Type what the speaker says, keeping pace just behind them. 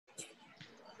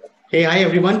Hey, hi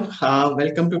everyone.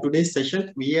 Welcome to today's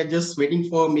session. We are just waiting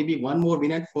for maybe one more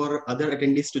minute for other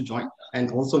attendees to join.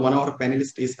 And also one of our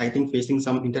panelists is, I think, facing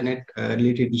some internet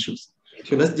related issues.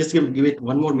 So let's just give it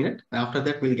one more minute. After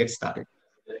that, we'll get started.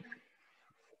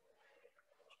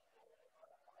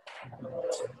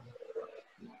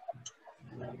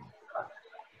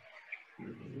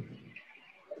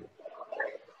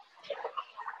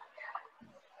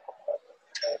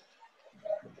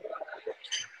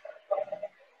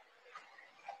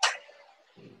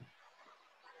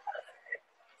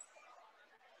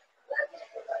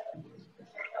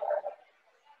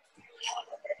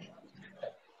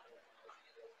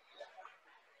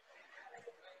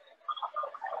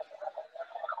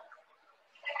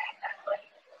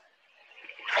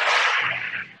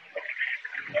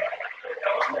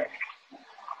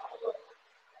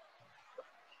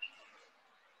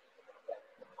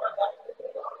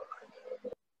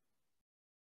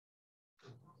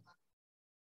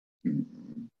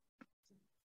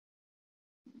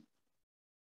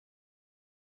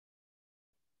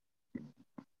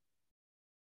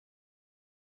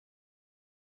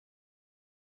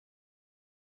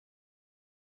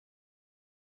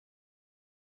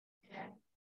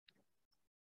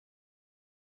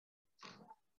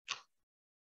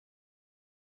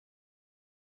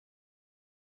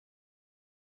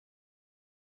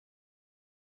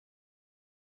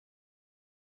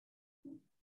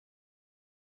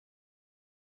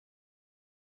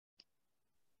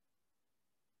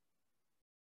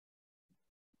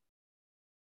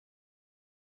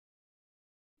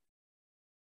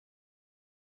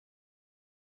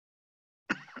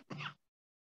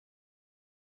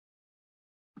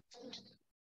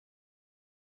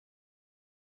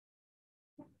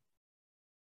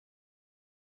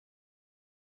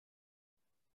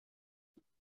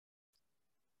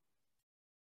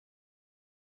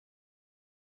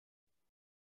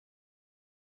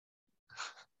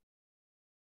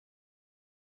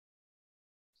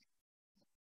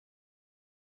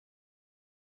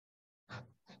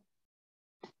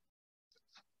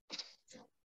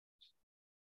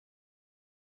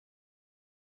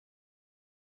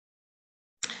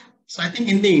 So I think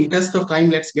in the interest of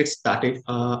time, let's get started.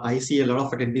 I see a lot of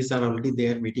attendees are already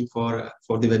there waiting for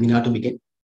the webinar to begin.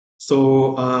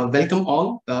 So welcome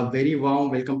all, very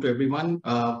warm welcome to everyone.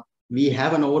 We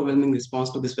have an overwhelming response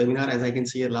to this webinar, as I can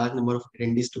see a large number of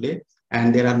attendees today,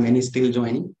 and there are many still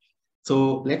joining.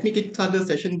 So let me kick start the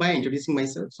session by introducing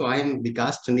myself. So I am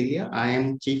Vikas Chandelia. I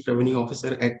am Chief Revenue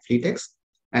Officer at fleetx.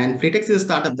 And fleetx is a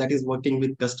startup that is working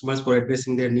with customers for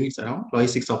addressing their needs around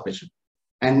logistics operation.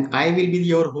 And I will be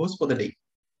your host for the day.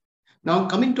 Now,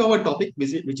 coming to our topic,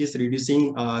 which is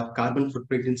reducing carbon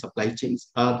footprint in supply chains.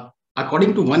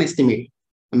 According to one estimate,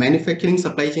 manufacturing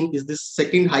supply chain is the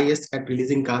second highest at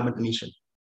releasing carbon emission,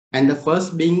 and the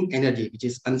first being energy, which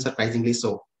is unsurprisingly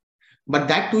so. But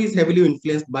that too is heavily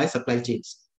influenced by supply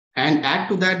chains. And add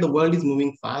to that, the world is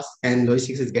moving fast and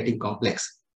logistics is getting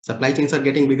complex. Supply chains are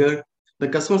getting bigger, the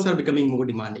customers are becoming more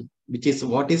demanding, which is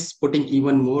what is putting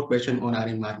even more pressure on our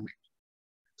environment.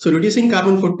 So reducing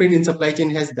carbon footprint in supply chain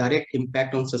has direct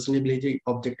impact on sustainability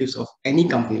objectives of any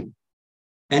company.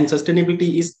 And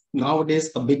sustainability is nowadays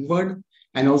a big word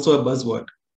and also a buzzword.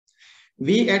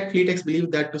 We at fleetx believe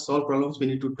that to solve problems, we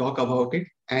need to talk about it.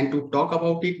 And to talk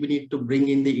about it, we need to bring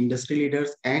in the industry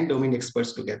leaders and domain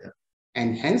experts together.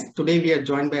 And hence, today we are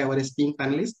joined by our esteemed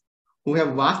panelists who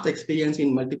have vast experience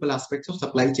in multiple aspects of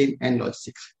supply chain and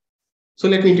logistics. So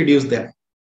let me introduce them.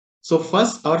 So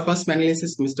first, our first panelist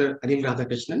is Mr. Anil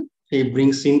Radhakrishnan. He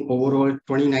brings in overall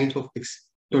 29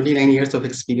 years of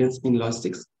experience in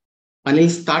logistics. Anil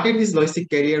started his logistics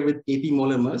career with AP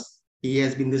Moller-Maersk. He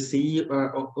has been the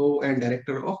CEO and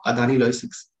director of Adani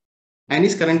Logistics and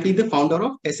is currently the founder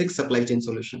of Essex Supply Chain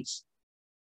Solutions.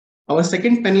 Our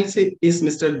second panelist is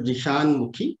Mr. Jishan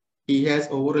Mukhi. He has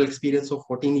overall experience of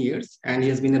 14 years and he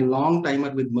has been a long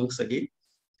timer with Maersk again.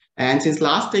 And since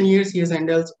last 10 years, he has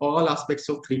handled all aspects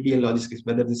of 3PL logistics,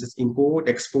 whether this is import,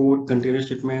 export, container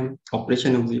shipment,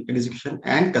 operation, execution,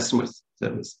 and customer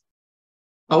service.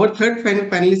 Our third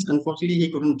panelist, unfortunately,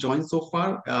 he couldn't join so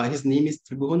far. His name is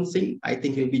Tribhuvan Singh. I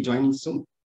think he'll be joining soon.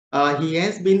 He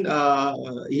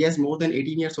has more than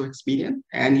 18 years of experience,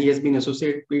 and he has been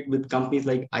associated with companies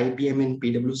like IBM and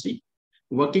PwC,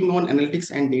 working on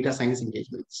analytics and data science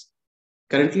engagements.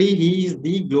 Currently, he is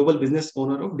the global business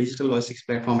owner of digital logistics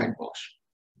platform at Bosch.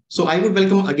 So I would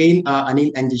welcome again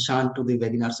Anil and Jishan to the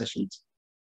webinar sessions.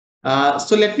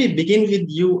 So let me begin with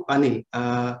you, Anil.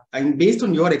 And based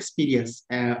on your experience,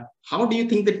 how do you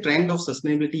think the trend of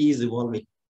sustainability is evolving?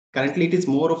 Currently, it is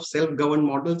more of self-governed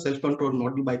model, self-controlled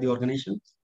model by the organization.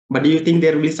 But do you think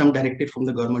there will be some directive from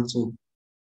the government soon?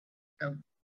 Yeah.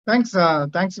 Thanks,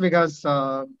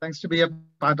 Vikas. Thanks to be a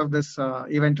part of this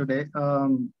event today.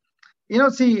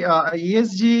 See,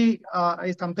 ESG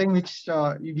is something which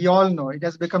we all know. It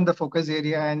has become the focus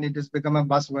area and it has become a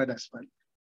buzzword as well.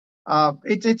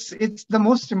 It's the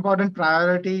most important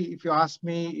priority, if you ask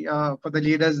me, for the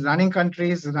leaders running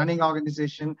countries, running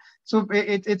organization. So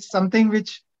it's something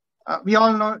which we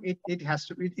all know it has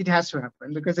to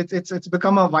happen because it's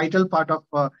become a vital part of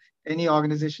any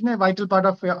organization, a vital part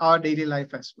of our daily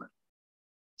life as well.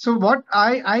 So what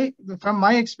I from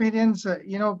my experience,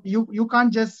 you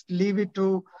can't just leave it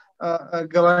to a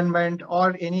government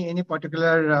or any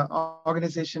particular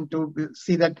organization to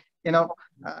see that uh,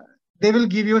 they will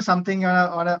give you something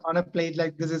on a plate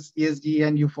like this is ESG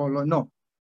and you follow. No,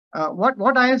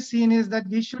 what I have seen is that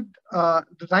we should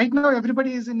right now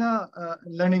everybody is in a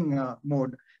learning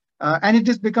mode, and it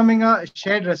is becoming a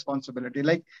shared responsibility.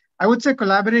 Like I would say,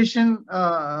 collaboration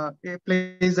it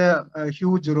plays a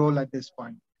huge role at this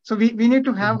point. So we need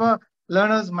to have a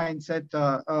learner's mindset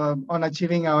on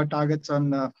achieving our targets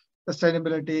on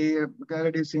sustainability,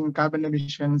 reducing carbon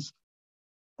emissions,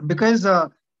 because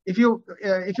if you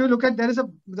look at there's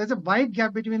a wide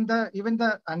gap between the even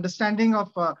the understanding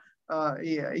of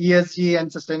ESG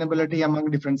and sustainability among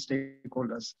different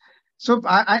stakeholders. So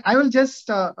I will just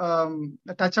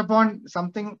touch upon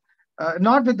something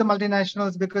not with the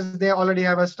multinationals because they already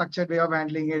have a structured way of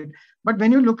handling it. But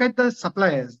when you look at the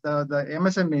suppliers, the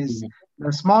MSMEs,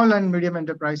 the small and medium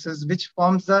enterprises, which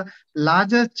forms the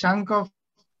larger chunk of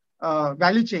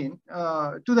value chain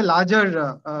to the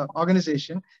larger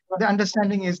organization, the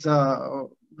understanding is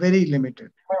very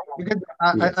limited. Because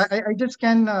I just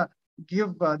can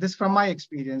give this from my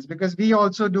experience because we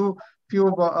also do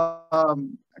few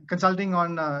consulting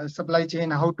on supply chain,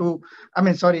 how to, I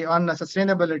mean, sorry, on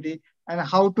sustainability and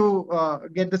how to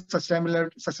get the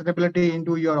sustainability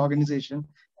into your organization.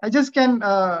 I just can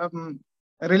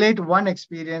relate one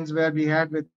experience where we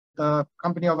had with a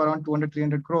company of around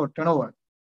 200-300 crore turnover.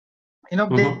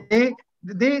 They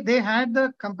had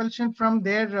the compulsion from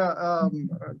their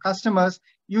customers,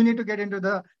 you need to get into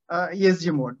the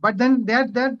ESG mode, but then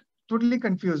they're totally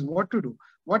confused what to do,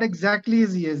 what exactly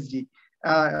is ESG,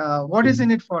 what is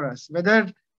in it for us, whether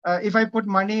if I put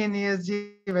money in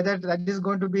ESG, whether that is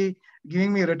going to be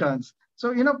giving me returns.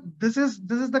 So this is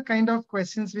the kind of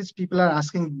questions which people are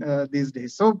asking these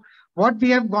days. So what we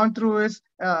have gone through is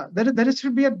there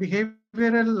should be a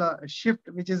behavioral shift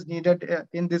which is needed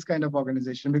in this kind of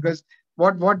organization, because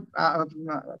what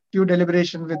few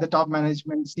deliberation with the top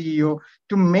management CEO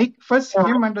to make first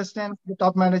him understand, the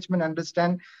top management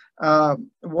understand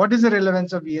what is the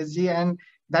relevance of ESG, and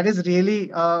that is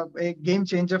really a game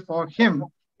changer for him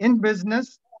in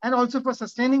business and also for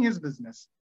sustaining his business.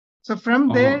 So from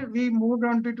there, we moved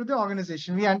on to the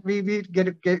organization. We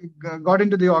got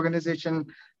into the organization,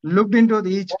 looked into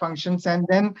each functions, and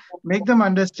then make them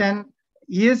understand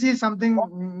ESG is something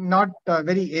not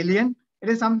very alien. It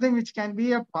is something which can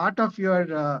be a part of your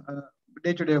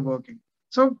day-to-day working.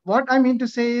 So what I mean to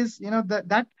say is,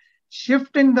 that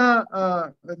shift in the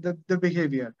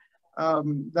behavior.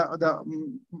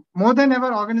 More than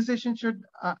ever, organization should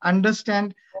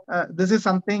understand this is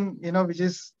something which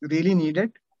is really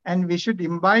needed, and we should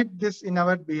imbibe this in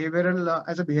our behavioral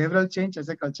as a behavioral change, as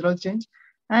a cultural change,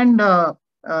 and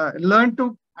learn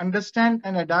to understand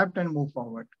and adapt and move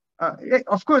forward.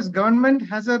 Of course, government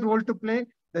has a role to play.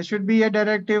 There should be a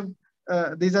directive.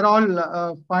 These are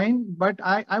all fine, but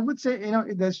I would say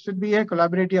there should be a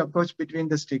collaborative approach between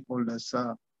the stakeholders.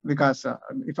 Because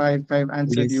if I've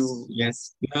answered Yes, you.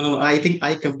 yes. No, I think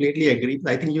I completely agree.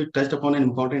 I think you touched upon an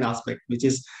important aspect, which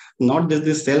is not just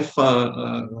the self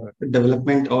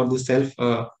development or the self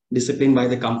discipline by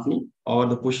the company or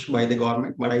the push by the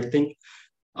government, but I think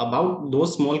about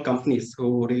those small companies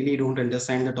who really don't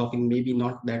understand the topic, maybe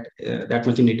not that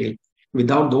much in detail.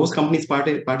 Without those companies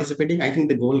participating, I think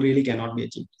the goal really cannot be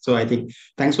achieved. So I think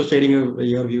thanks for sharing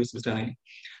your views, Mr. Anil.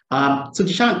 So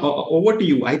Jishan, over to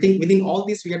you. I think within all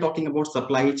this, we are talking about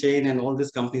supply chain and all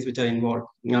these companies which are involved.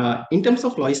 In terms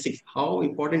of logistics, how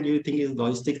important do you think is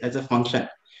logistics as a function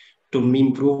to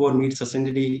improve or meet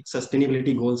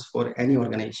sustainability goals for any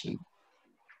organization?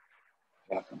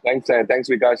 Yeah. Thanks,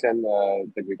 Vikas,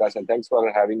 and thanks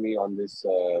for having me on this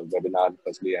webinar,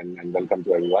 firstly, and welcome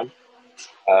to everyone.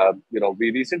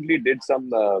 We recently did some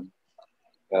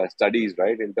studies,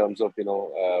 right, in terms of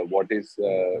what is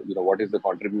the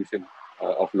contribution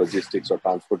of logistics or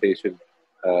transportation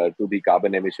to the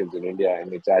carbon emissions in India,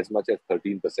 and it's as much as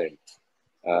 13%.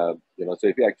 So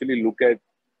if you actually look at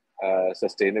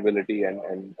sustainability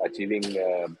and achieving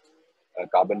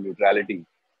carbon neutrality,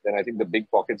 then I think the big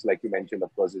pockets, like you mentioned,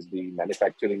 of course, is the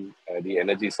manufacturing, the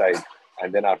energy side.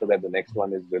 And then after that, the next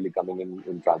one is really coming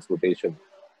in transportation.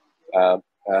 Uh,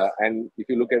 and if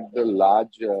you look at the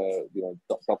large,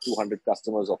 top 200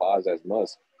 customers of ours as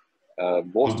Maersk,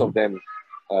 most of them,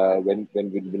 when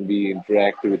we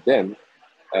interact with them,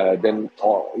 then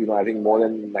I think more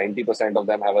than 90% of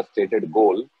them have a stated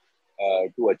goal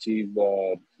to achieve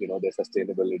their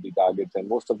sustainability targets, and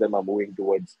most of them are moving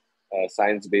towards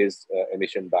science-based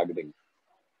emission targeting.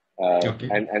 Okay.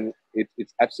 And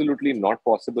it's absolutely not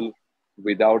possible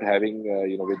without having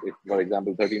if, for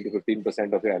example, 13 to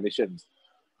 15% of your emissions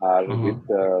are with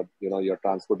your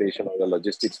transportation or your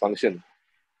logistics function,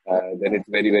 then it's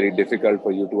very, very difficult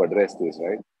for you to address this,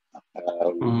 right?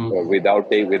 Without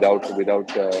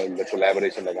the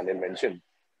collaboration, like Anil mentioned,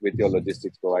 with your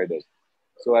logistics providers.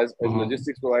 So as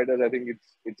logistics providers, I think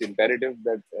it's imperative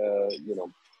that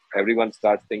everyone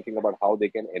starts thinking about how they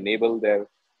can enable their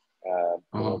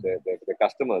their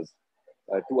customers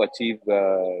to achieve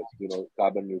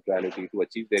carbon neutrality, to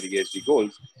achieve their ESG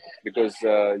goals, because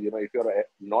if you're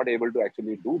not able to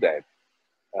actually do that,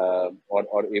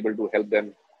 or able to help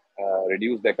them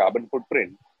reduce their carbon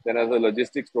footprint, then as a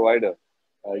logistics provider,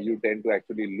 you tend to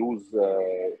actually lose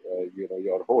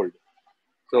your hold.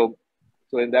 So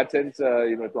in that sense,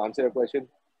 to answer your question,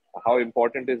 how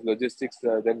important is logistics?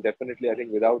 Then definitely, I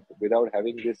think without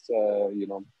having this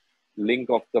link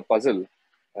of the puzzle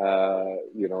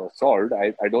solved,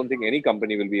 I don't think any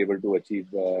company will be able to achieve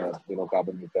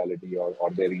carbon neutrality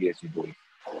or their ESG goal.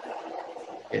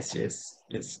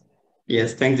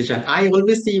 Yes. Thanks, Ishan. I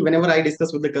always see whenever I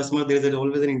discuss with the customer, there is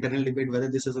always an internal debate whether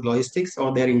this is a logistics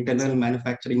or their internal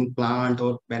manufacturing plant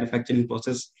or manufacturing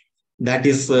process that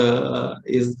is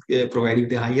providing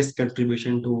the highest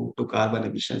contribution to carbon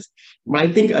emissions. But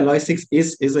I think logistics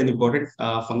is an important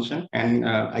function, and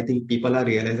I think people are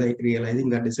realizing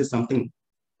that this is something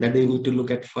that they need to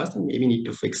look at first and maybe need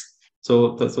to fix.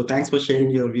 So thanks for sharing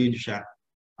your view, Ishan.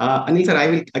 Anil sir, I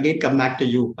will again come back to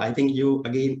you. I think you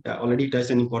again already touched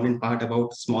an important part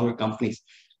about smaller companies.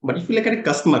 But if you look at a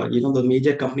customer, the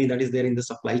major company that is there in the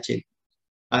supply chain,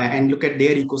 and look at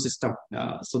their ecosystem,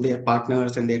 so their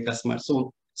partners and their customers.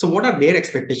 So what are their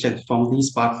expectations from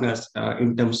these partners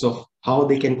in terms of how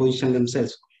they can position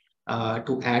themselves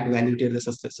to add value to the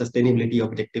sustainability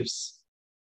objectives?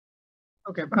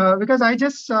 Okay, because I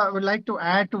just would like to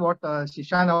add to what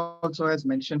Shishan also has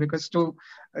mentioned, because to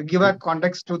give a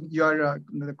context to your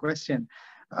the question,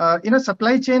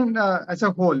 supply chain as a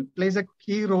whole plays a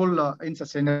key role in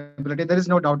sustainability. There is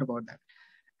no doubt about that.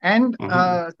 And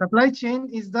supply chain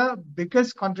is the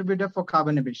biggest contributor for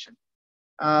carbon emission.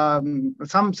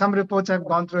 Some reports have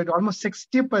gone through it. Almost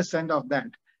 60% of that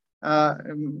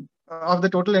of the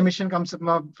total emission comes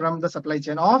from the supply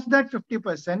chain. Of that,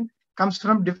 50% comes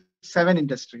from 7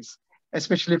 industries,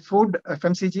 especially food,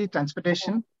 FMCG,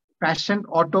 transportation, fashion,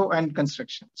 auto, and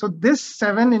construction. So these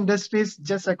 7 industries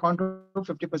just account for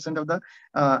 50% of the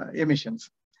emissions.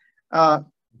 While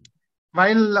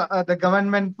the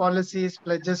government policies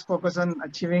pledges focus on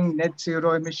achieving net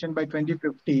zero emission by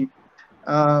 2050,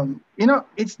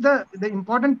 it's the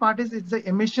important part is it's the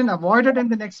emission avoided in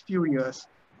the next few years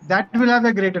that will have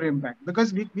a greater impact,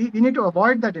 because we need to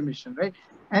avoid that emission, right?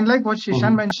 And like what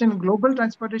Shishan mentioned, global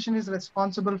transportation is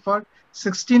responsible for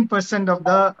 16% of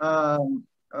the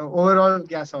overall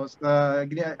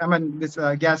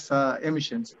gas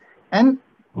emissions. And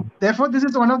therefore, this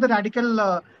is one of the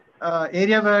radical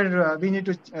area where we need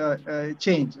to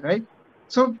change, right?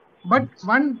 So, but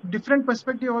one different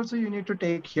perspective also you need to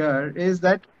take here is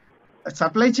that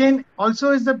supply chain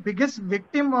also is the biggest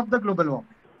victim of the global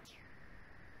warming.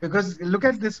 Because look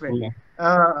at this way,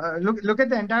 look at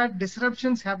the entire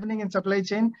disruptions happening in supply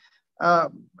chain.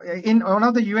 In one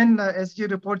of the UN SG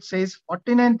reports says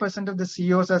 49% of the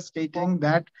CEOs are stating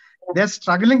that they're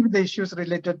struggling with the issues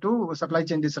related to supply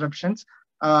chain disruptions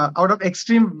out of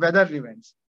extreme weather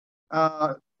events.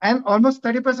 And almost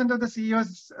 30% of the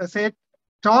CEOs say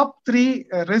top 3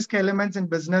 risk elements in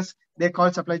business, they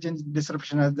call supply chain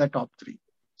disruption as the top 3.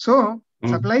 So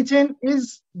supply chain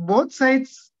is both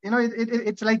sides,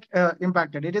 it's like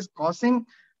impacted. It is causing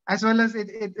as well as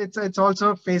it's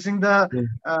also facing the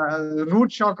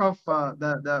root shock of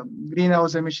the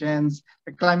greenhouse emissions,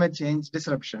 the climate change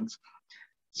disruptions.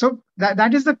 So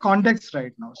that is the context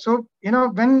right now. So,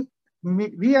 when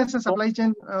we as a supply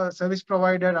chain service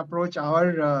provider approach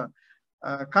our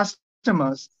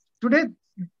customers today,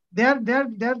 their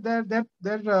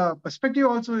perspective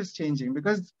also is changing,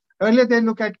 because earlier they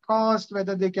look at cost,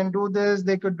 whether they can do this,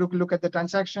 they could look at the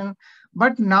transaction,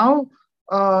 but now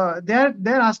they're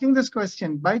asking this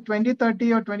question: by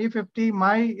 2030 or 2050,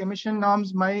 my emission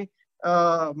norms, my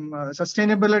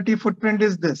sustainability footprint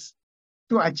is this.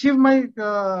 To achieve my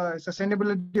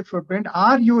sustainability footprint,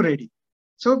 are you ready?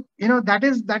 So that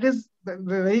is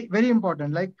very very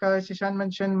important. Like Shishan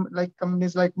mentioned, like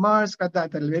companies like Maersk at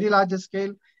a very larger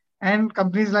scale, and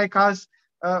companies like us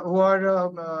who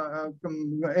are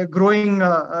growing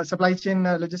supply chain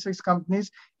logistics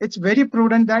companies. It's very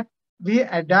prudent that we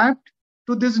adapt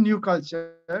to this new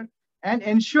culture and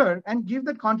ensure and give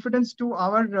that confidence to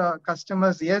our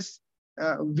customers. Yes,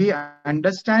 we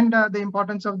understand the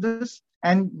importance of this,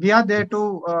 and we are there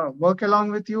to work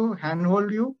along with you,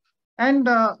 handhold you, and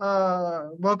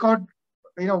work out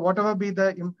whatever be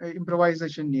the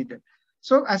improvisation needed.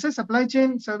 So as a supply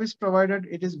chain service provider,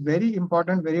 it is very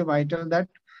important, very vital that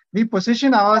we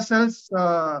position ourselves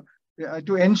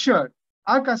to ensure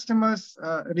our customers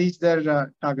reach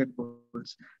their target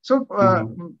goals. So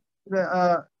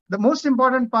the most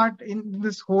important part in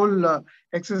this whole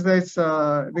exercise,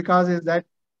 because is that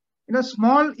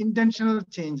small intentional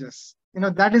changes,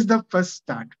 that is the first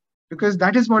start, because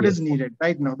that is what is Yes. needed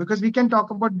right now, because we can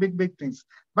talk about big things,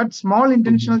 but small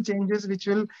intentional changes which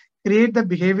will create the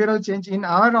behavioral change in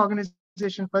our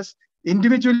organization first,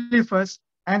 individually first,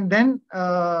 and then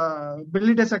build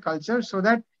it as a culture, so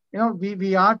that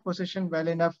we are positioned well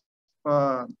enough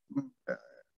to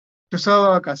serve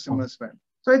our customers well.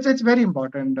 So it's very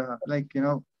important.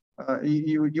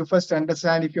 You first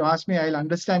understand. If you ask me, I'll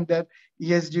understand their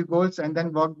ESG goals and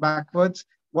then work backwards.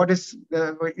 What is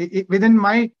within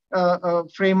my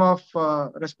frame of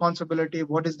responsibility?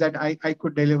 What is that I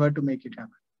could deliver to make it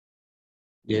happen?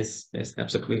 Yes, yes,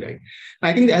 absolutely right.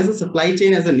 I think as a supply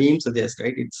chain, as the name suggests,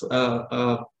 right, it's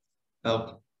a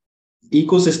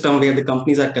ecosystem where the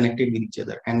companies are connected with each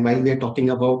other. And while we are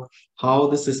talking about how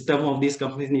the system of these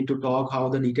companies need to talk, how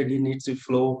the data needs to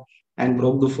flow and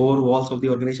broke the four walls of the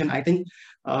organization, I think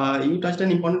you touched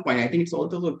an important point. I think it's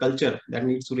also the culture that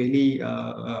needs to really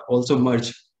also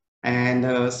merge. And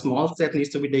a small step needs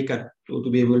to be taken to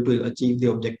be able to achieve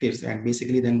the objectives and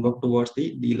basically then work towards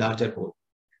the larger goal.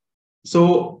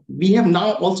 So we have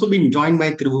now also been joined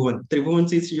by Tribhuvan. Tribhuvan,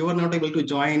 since you are not able to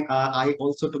join, I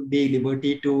also took the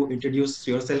liberty to introduce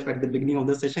yourself at the beginning of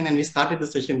the session, and we started the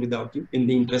session without you in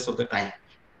the interest of the time.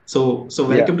 So Yeah,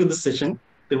 welcome to the session,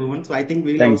 Tribhuvan. So I think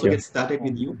we will thank also you. get started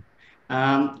with you.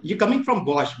 You're coming from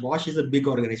Bosch. Bosch is a big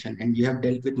organization, and you have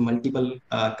dealt with multiple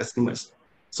customers.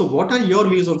 So what are your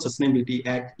views on sustainability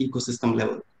at ecosystem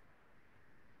level?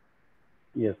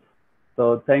 Yes.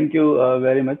 So thank you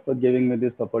very much for giving me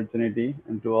this opportunity,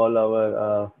 and to all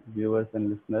our viewers and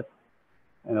listeners.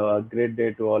 A great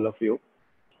day to all of you.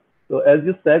 So as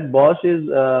you said, Bosch is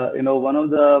one of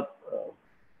the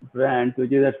brands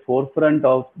which is at forefront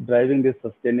of driving this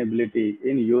sustainability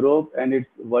in Europe, and it's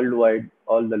worldwide,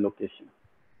 all the locations.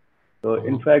 So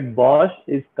in fact, Bosch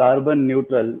is carbon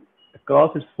neutral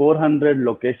across its 400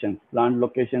 locations, plant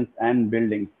locations and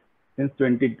buildings since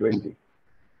 2020.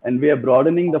 And we are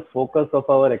broadening the focus of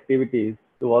our activities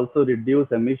to also reduce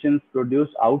emissions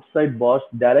produced outside Bosch's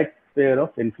direct sphere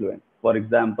of influence. For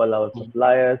example, our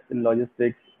suppliers in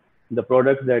logistics, the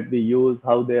products that we use,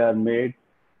 how they are made.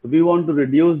 So we want to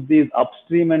reduce these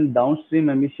upstream and downstream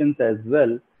emissions as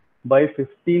well by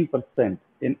 15%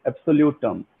 in absolute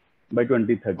terms by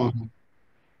 2030.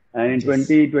 And in Yes.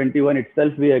 2021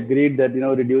 itself, we agreed that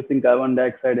reducing carbon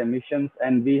dioxide emissions,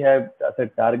 and we have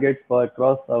set targets for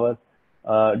across our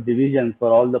divisions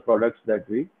for all the products that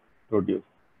we produce.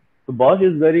 So Bosch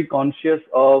is very conscious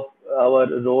of our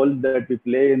role that we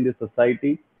play in the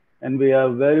society, and we are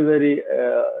very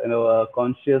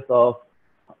conscious of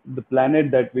the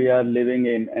planet that we are living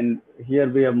in. And here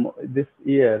we are this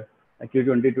year, actually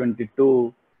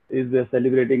 2022, is we're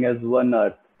celebrating as One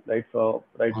Earth, right? So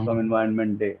right from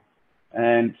Environment Day.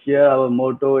 And here our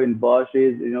motto in Bosch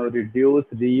is reduce,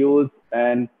 reuse,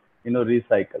 and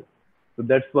recycle. So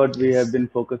that's what we have been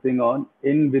focusing on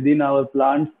within our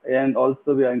plants, and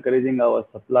also we are encouraging our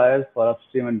suppliers for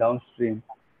upstream and downstream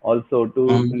also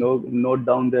to note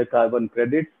down their carbon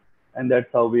credits, and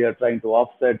that's how we are trying to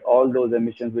offset all those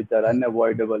emissions which are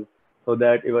unavoidable, so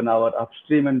that even our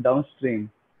upstream and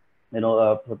downstream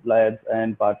suppliers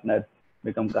and partners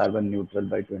become carbon neutral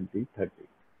by 2030.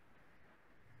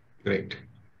 Great.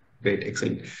 Great,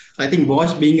 excellent. I think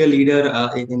Bosch being a leader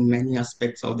in many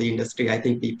aspects of the industry, I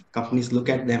think the companies look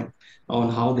at them on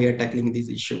how they are tackling this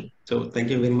issue. So thank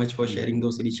you very much for sharing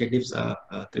those initiatives,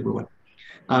 Tribhuvan.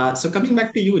 So coming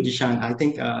back to you, Jishan, I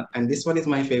think, and this one is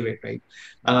my favorite, right?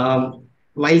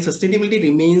 While sustainability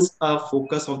remains a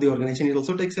focus of the organization, it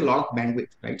also takes a lot of bandwidth,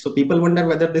 right? So people wonder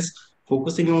whether this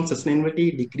focusing on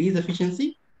sustainability decrease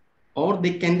efficiency, or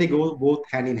they go both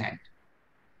hand in hand.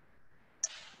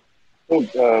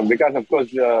 So, because of course,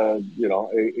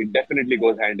 it definitely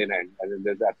goes hand in hand. I mean,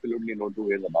 there's absolutely no two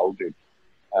ways about it.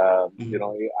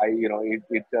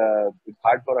 It's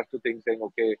hard for us to think saying,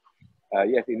 okay,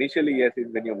 yes, initially, yes,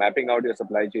 when you're mapping out your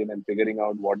supply chain and figuring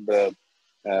out what the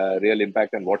real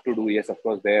impact and what to do, yes, of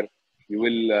course, there you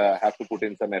will have to put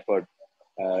in some effort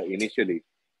initially.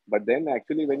 But then,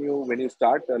 actually, when you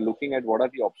start looking at what are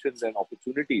the options and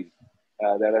opportunities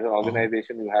that as an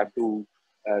organization you have to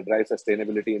drive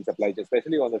sustainability in supply chain,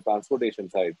 especially on the transportation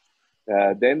side,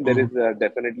 then there is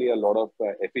definitely a lot of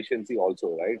efficiency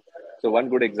also, right? So one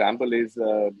good example is,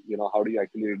 how do you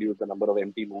actually reduce the number of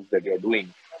empty moves that you're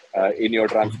doing in your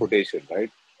transportation,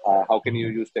 right? How can you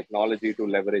use technology to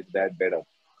leverage that better?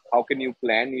 How can you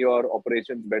plan your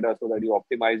operations better so that you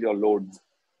optimize your loads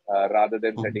rather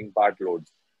than setting part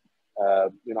loads?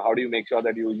 How do you make sure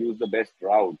that you use the best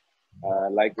route?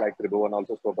 Like Tribhuvan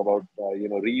also spoke about,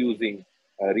 reusing,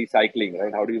 recycling,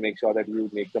 right? How do you make sure that you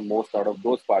make the most out of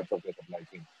those parts of your supply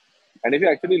chain? And if you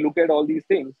actually look at all these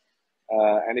things,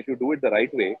 and if you do it the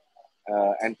right way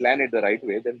and plan it the right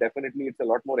way, then definitely it's a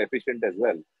lot more efficient as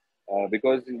well.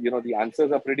 Because the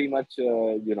answers are pretty much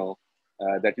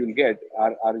that you'll get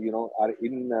are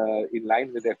in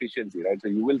line with efficiency, right? So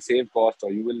you will save cost,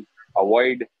 or you will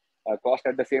avoid cost.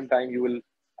 At the same time, you will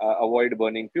avoid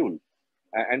burning fuel,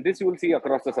 and this you will see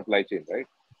across the supply chain, right?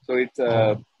 So it's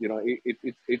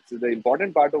it's the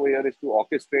important part over here is to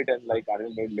orchestrate and, like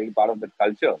Anil made part of the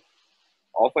culture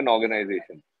of an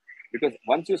organization, because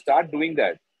once you start doing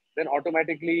that, then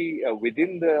automatically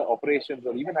within the operations,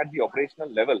 or even at the operational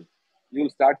level,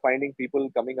 you'll start finding people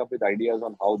coming up with ideas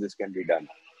on how this can be done.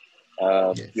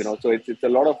 Yes. So it's a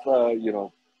lot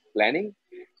of planning.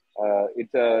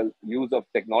 It's a use of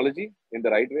technology in the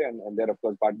right way, and there of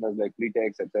course partners like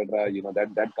fleetx, etc.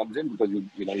 That comes in, because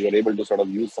you're able to sort of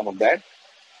use some of that.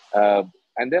 uh,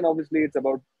 and then obviously it's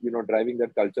about driving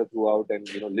that culture throughout, and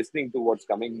listening to what's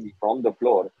coming from the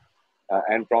floor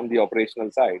and from the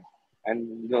operational side.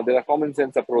 And there are common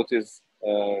sense approaches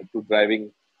to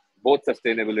driving both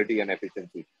sustainability and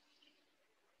efficiency.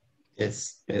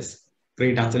 Yes, yes.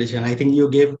 Great answer, Ishan. I think you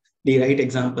gave the right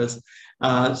examples.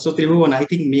 So, Tribhuvan, I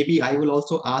think maybe I will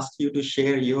also ask you to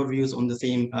share your views on the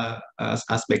same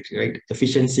aspect, right?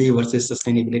 Efficiency versus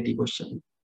sustainability question.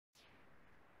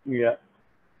 Yeah.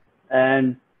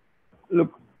 And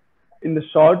look, in the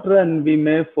short run, we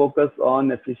may focus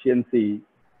on efficiency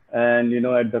and,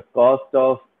 at the cost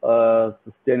of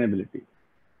sustainability,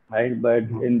 right? But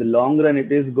in the long run,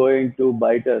 it is going to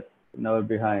bite us in our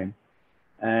behind.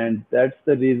 And that's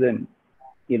the reason,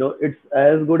 it's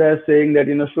as good as saying that,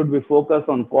 should we focus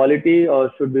on quality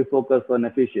or should we focus on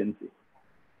efficiency,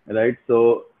 right?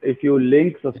 So if you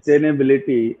link Yes.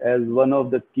 sustainability as one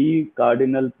of the key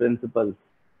cardinal principles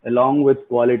along with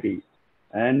quality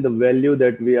and the value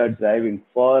that we are driving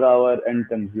for our end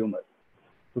consumers,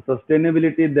 so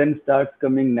sustainability then starts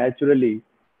coming naturally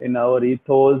in our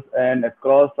ethos and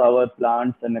across our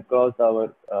plants and across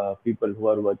our people who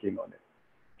are working on it.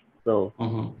 So,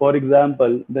 for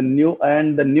example, the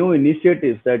new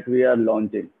initiatives that we are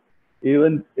launching,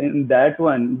 even in that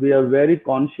one, we are very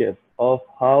conscious of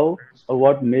how or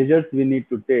what measures we need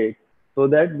to take so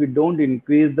that we don't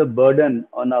increase the burden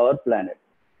on our planet.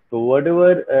 So,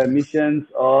 whatever emissions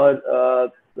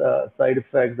or side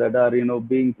effects that are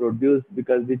being produced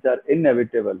because which are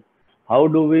inevitable, how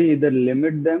do we either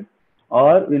limit them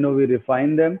or we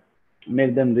refine them,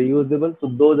 make them reusable? So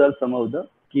those are some of the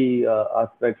key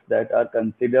aspects that are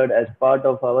considered as part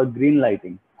of our green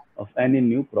lighting of any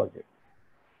new project.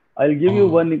 I'll give you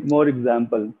one more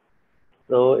example.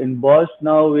 So in Bosch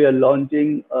now we are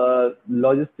launching a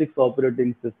logistics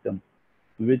operating system,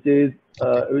 which is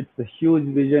it's a huge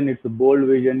vision, it's a bold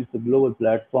vision, it's a global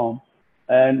platform,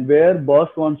 and where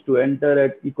Bosch wants to enter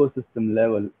at ecosystem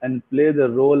level and play the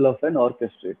role of an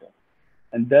orchestrator.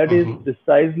 And that is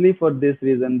precisely for this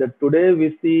reason that today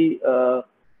we see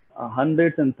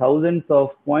hundreds and thousands of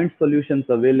point solutions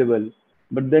available,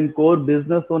 but then core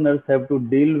business owners have to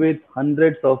deal with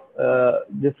hundreds of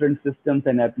different systems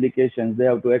and applications. They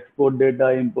have to export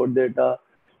data, import data,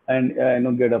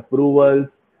 and get approvals.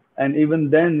 And even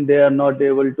then, they are not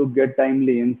able to get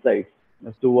timely insights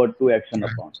as to what to action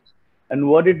upon. And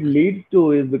what it leads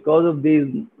to is, because of these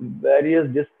various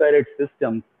disparate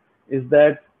systems, is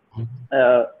that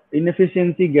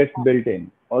inefficiency gets built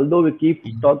in. Although we keep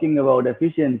talking about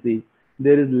efficiency,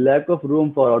 there is lack of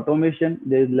room for automation.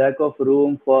 There is lack of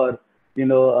room for you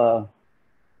know uh,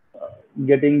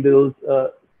 getting those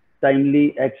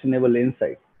timely actionable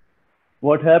insights.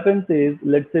 What happens is,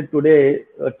 let's say today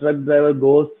a truck driver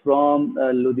goes from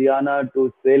Ludhiana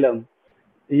to Salem.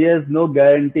 he has no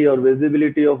guarantee or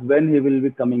visibility of when he will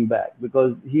be coming back,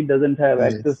 because he doesn't have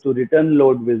access Yes. to return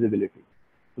load visibility.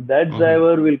 So that Mhm.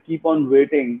 driver will keep on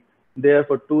waiting there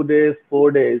for 2 days,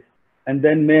 4 days, and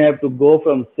then may have to go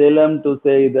from Salem to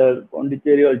say either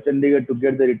Pondicherry or Chandigarh to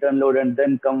get the return load and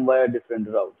then come via different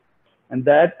route. And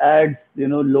that adds,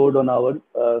 load on our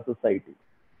society.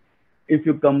 If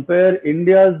you compare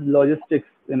India's logistics,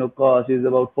 cost is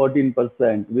about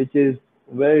 14%, which is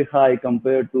very high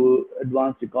compared to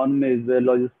advanced economies where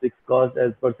logistics cost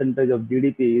as percentage of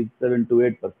GDP is 7 to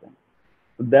 8%.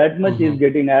 So that much is Mhm.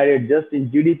 getting added just in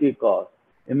GDP cost.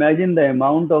 Imagine the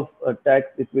amount of tax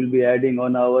it will be adding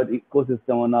on our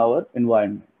ecosystem, on our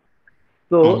environment.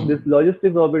 So this Mhm.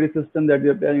 logistics operating system that we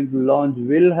are planning to launch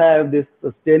will have this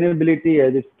sustainability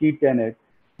as its key tenet,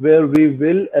 where we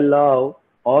will allow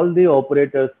all the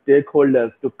operators,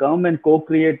 stakeholders to come and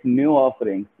co-create new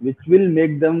offerings, which will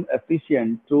make them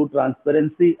efficient through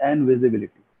transparency and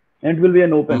visibility. And it will be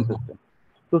an open Mhm. system.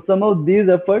 So some of these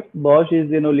efforts Bosch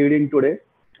is leading today,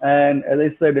 and as I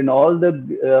said, in all the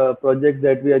projects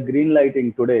that we are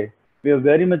greenlighting today, we are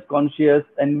very much conscious,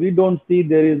 and we don't see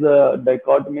there is a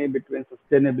dichotomy between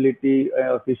sustainability and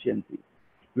efficiency.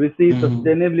 We see Mhm.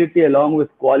 sustainability along with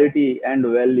quality and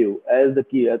value as the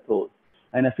key ethos,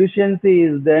 and efficiency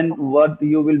is then what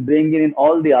you will bring in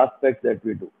all the aspects that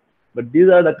we do. But these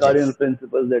are the cardinal Yes.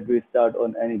 principles that we start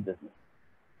on any business.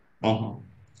 Uh-huh.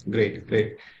 Great, great.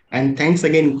 And thanks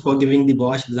again for giving the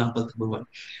Bosch example, Tribhuvan.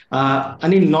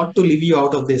 Anil, not to leave you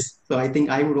out of this, so I think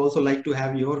I would also like to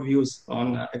have your views on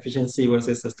efficiency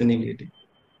versus sustainability.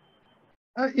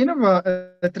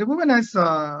 Tribhuvan has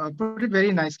put it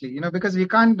very nicely, because we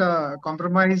can't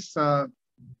compromise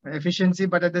efficiency,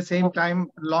 but at the same time,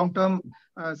 long-term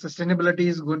sustainability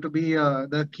is going to be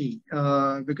the key,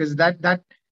 because that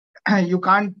you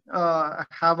can't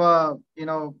have a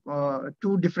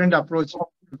two different approach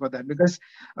for that, because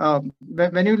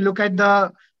when you look at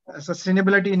the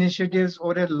sustainability initiatives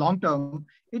over a long term,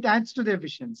 it adds to the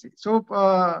efficiency. So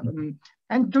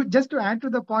and to just to add to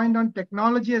the point on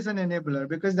technology as an enabler,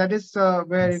 because that is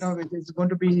where Yes. it is going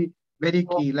to be very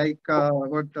key, like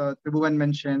what Tribhuvan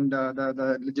mentioned,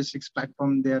 the logistics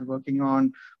platform they are working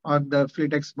on, or the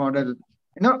fleetx model.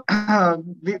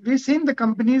 We've seen the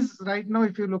companies right now,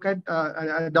 if you look at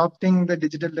adopting the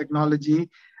digital technology,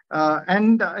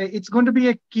 and it's going to be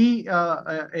a key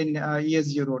in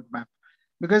ESG roadmap.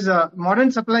 Because modern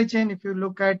supply chain, if you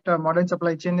look at modern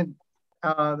supply chain,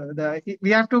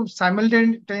 we have to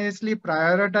simultaneously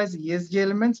prioritize ESG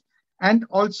elements, and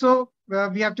also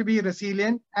we have to be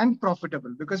resilient and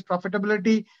profitable, because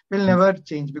profitability will never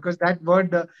change, because that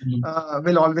word Mhm.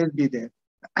 will always be there.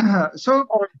 So,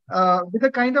 with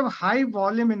a kind of high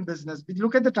volume in business, we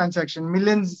look at the transaction,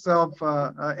 millions of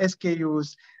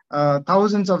SKUs,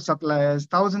 thousands of suppliers,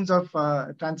 thousands of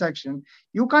transactions.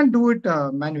 You can't do it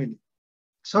manually.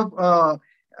 So,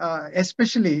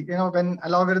 especially when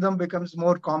algorithm becomes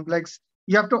more complex,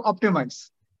 you have to optimize.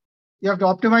 You have to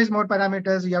optimize more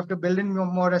parameters. You have to build in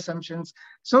more assumptions.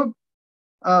 So,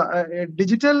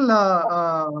 digital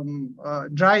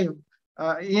drive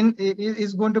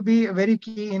is going to be very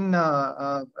key in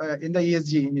the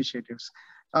ESG initiatives.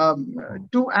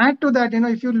 To add to that,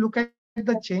 if you look at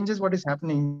the changes, what is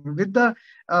happening with the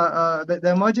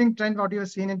emerging trend, what you have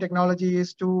seen in technology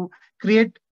is to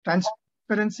create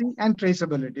transparency and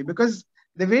traceability, because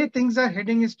the way things are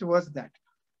heading is towards that.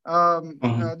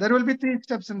 Mhm. There will be three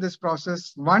steps in this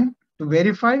process. One, to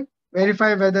verify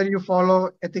whether you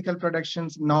follow ethical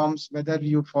productions norms, whether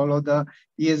you follow the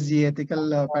ESG ethical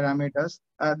parameters.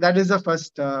 That is the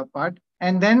first part,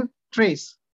 and then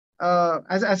trace.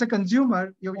 As a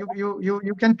consumer,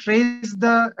 you can trace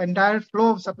the entire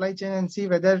flow of supply chain and see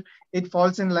whether it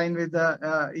falls in line with the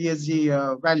ESG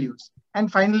values. And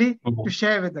finally, to Mhm.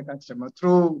 share with the customer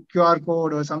through QR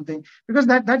code or something, because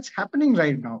that's happening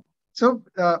right now. So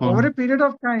over a Mhm. period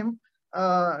of time,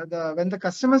 when the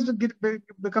customers will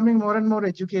becoming more and more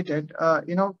educated,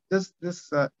 this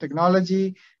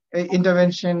technology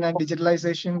intervention and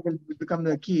digitalization will become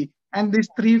the key. And these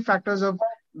three factors of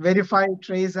verify,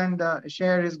 trace, and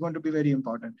share is going to be very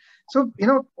important. So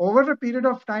over a period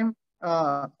of time,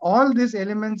 all these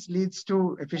elements leads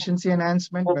to efficiency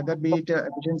enhancement, whether be it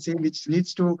efficiency which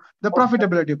leads to the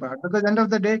profitability part, because end of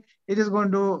the day, it is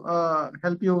going to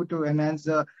help you to enhance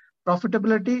the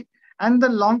profitability and the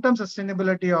long-term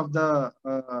sustainability of the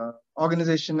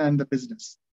organization and the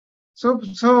business. So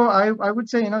I would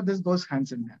say this goes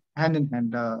hand in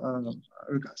hand,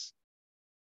 Vikas.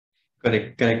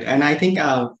 Correct, correct. And I think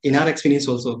in our experience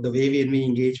also, the way we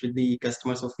engage with the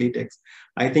customers of Fleetx,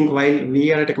 I think while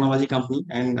we are a technology company,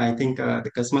 and I think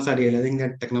the customers are realizing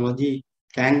that technology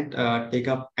can take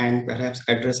up and perhaps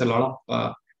address a lot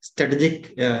of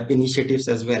strategic initiatives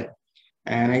as well.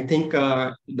 And I think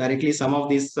directly some of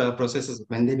these processes,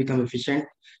 when they become efficient,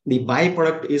 the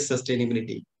byproduct is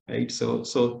sustainability, right?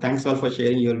 So thanks all for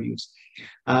sharing your views.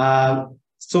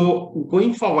 So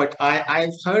going forward,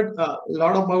 I've heard a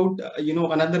lot about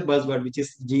another buzzword, which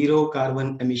is zero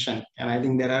carbon emission, and I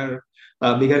think there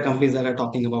are bigger companies that are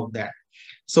talking about that.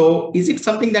 So is it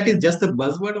something that is just a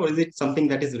buzzword, or is it something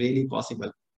that is really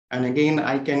possible? And again,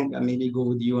 I can maybe go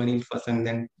with you, Anil, first, and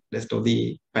then rest of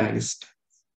the panelists.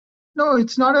 No,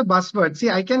 it's not a buzzword. See,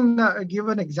 I can give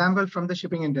an example from the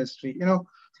shipping industry.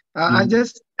 I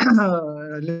just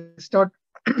list out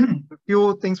a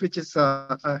few things which is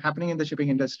happening in the shipping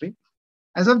industry.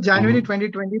 As of January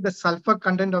 2020, the sulfur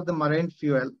content of the marine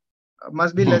fuel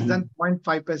must be less than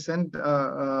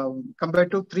 0.5%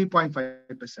 compared to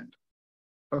 3.5%.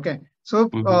 Okay, so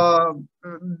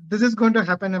this is going to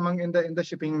happen in the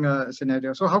shipping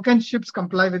scenario. So how can ships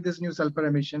comply with this new sulfur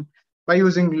emission? By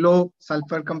using low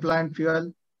sulfur compliant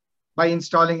fuel, by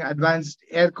installing advanced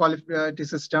air quality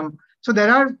system. So they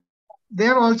have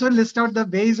also listed out the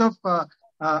ways of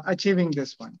achieving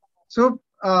this one. So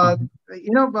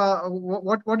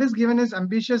what is given is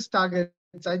ambitious targets.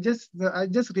 I just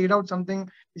read out something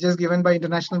which is given by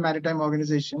International Maritime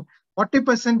Organization: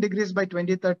 40% decrease by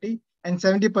 2030 and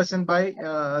 70% by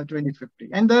 2050.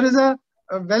 And there is a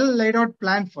well laid out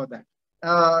plan for that.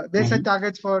 They set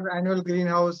targets for annual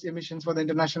greenhouse emissions for the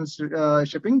international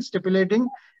shipping, stipulating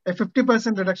a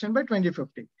 50% reduction by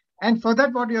 2050. And for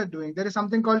that, what you are doing, there is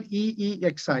something called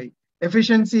EEXI,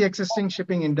 Efficiency Existing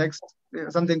Shipping Index,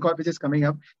 something called which is coming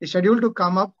up, is scheduled to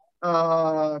come up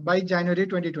by January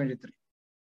 2023.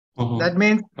 That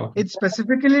means it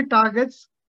specifically targets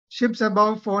ships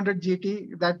above 400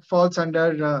 GT that falls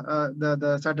under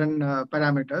the certain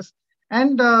parameters.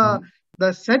 And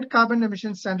the set carbon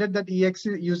emission standard that EX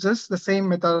uses the same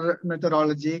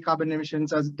methodology, carbon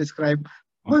emissions as described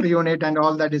per unit, and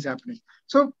all that is happening.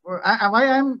 So why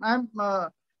I'm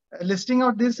listing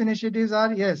out these initiatives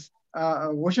are, yes,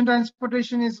 ocean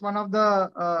transportation is one of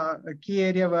the key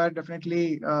area where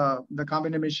definitely the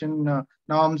carbon emission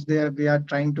norms there we are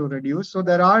trying to reduce. So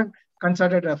there are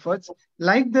concerted efforts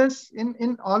like this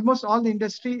in almost all the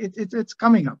industry. It's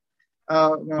coming up.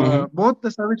 Both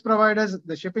the service providers,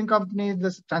 the shipping companies,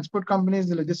 the transport companies,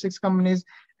 the logistics companies,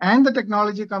 and the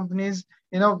technology companies,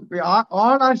 we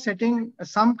all are setting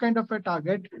some kind of a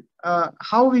target,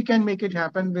 how we can make it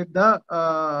happen with the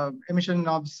emission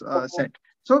norms set.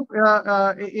 So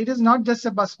it is not just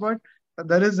a buzzword.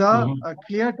 There is a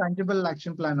clear, tangible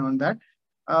action plan on that.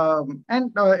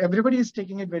 And everybody is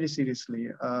taking it very seriously,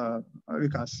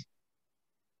 Vikas.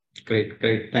 Great.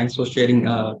 Thanks for sharing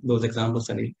those examples,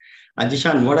 Anil.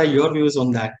 Jishan, what are your views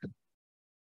on that?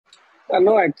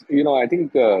 No, I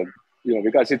think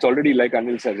because it's already, like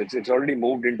Anil says, it's already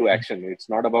moved into action. It's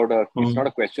not about it's not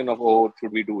a question of, oh,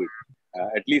 should we do it?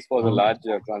 At least for the large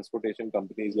transportation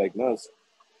companies like us,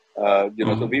 so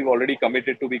we've already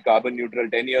committed to be carbon neutral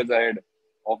 10 years ahead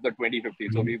of the 2050.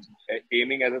 So we're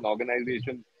aiming as an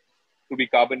organization to be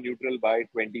carbon neutral by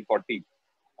 2040.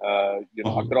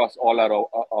 Across all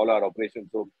our operations.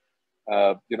 So,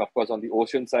 of course, on the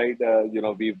ocean side,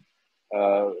 we're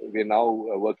now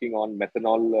working on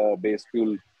methanol-based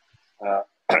fuel,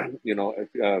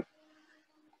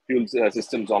 fuel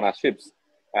systems on our ships,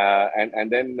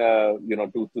 and then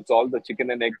to solve the chicken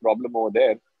and egg problem over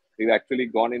there, we've actually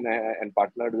gone in and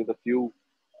partnered with a few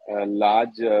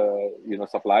large,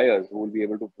 suppliers who will be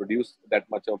able to produce that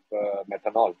much of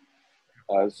methanol.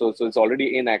 So it's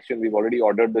already in action. We've already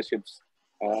ordered the ships,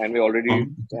 and we're already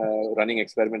running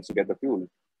experiments to get the fuel.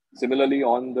 Similarly,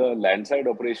 on the landside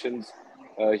operations,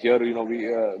 here we're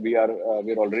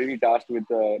already tasked with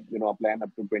a plan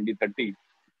up to 2030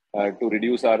 to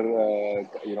reduce our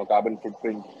carbon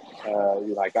footprint.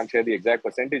 I can't share the exact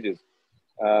percentages,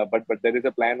 but there is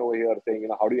a plan over here saying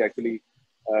how do you actually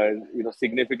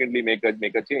significantly make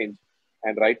a change.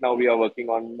 And right now we are working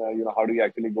on how do you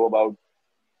actually go about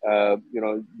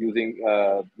using,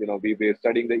 we're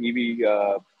studying the EV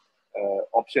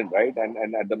option, right?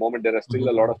 And at the moment, there are still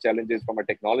a lot of challenges from a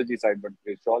technology side, but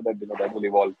we're sure that, that will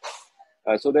evolve.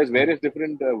 So there's various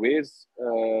different ways,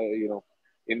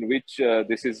 in which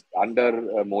this is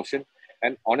under motion.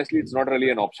 And honestly, it's not really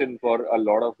an option for a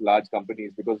lot of large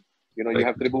companies because, you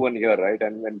have Tribhuvan here, right?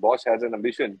 And when Bosch has an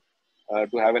ambition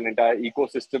to have an entire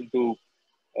ecosystem to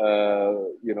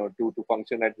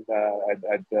function at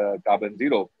carbon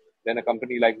zero, then a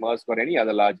company like Maersk or any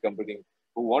other large company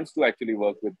who wants to actually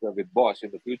work with Bosch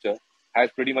in the future has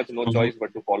pretty much no choice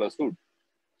but to follow suit.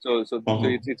 So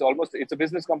it's almost a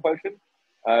business compulsion.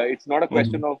 It's not a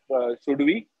question of should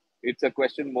we. It's a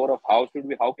question more of how should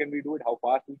we, how can we do it, how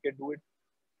fast we can do it.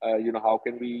 How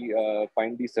can we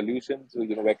find these solutions?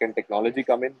 Where can technology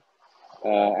come in?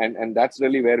 And that's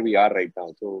really where we are right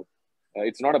now. So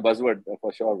it's not a buzzword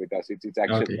for sure, because it's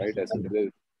action, Okay. right? As it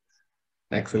is.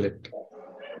 Excellent.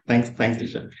 Thanks,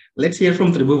 Isha. Let's hear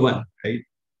from Tribhuvan, right?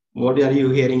 What are you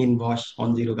hearing in Bosch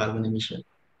on zero carbon emission?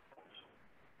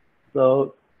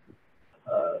 So,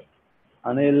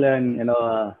 Anil and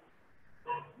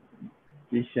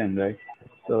Ishan, right?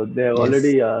 So they have Yes.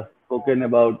 already spoken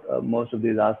about most of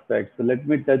these aspects. So let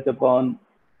me touch upon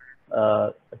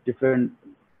a different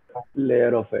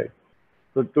layer of it.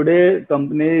 So today,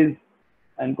 companies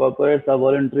and corporates are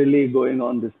voluntarily going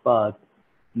on this path.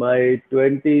 By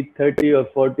 2030 or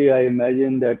 40, I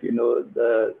imagine that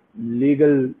the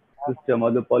legal system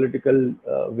or the political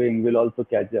wing will also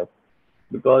catch up,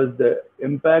 because the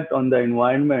impact on the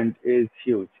environment is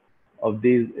huge. Of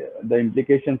these, the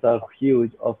implications are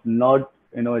huge of not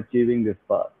achieving this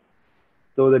path.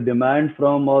 So the demand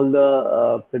from all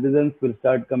the citizens will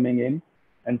start coming in,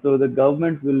 and so the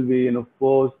government will be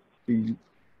forced to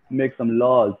make some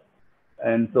laws,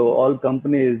 and so all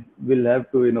companies will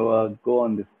have to go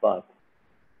on this path.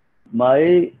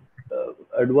 My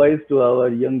advice to our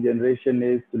young generation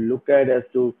is to look at as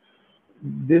to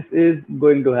this is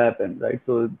going to happen, right?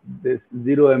 So this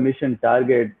zero emission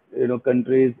target,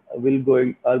 countries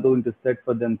are going to set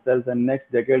for themselves, and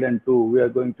next decade and two, we are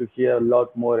going to hear a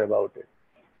lot more about it.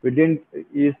 We didn't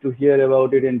used to hear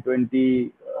about it in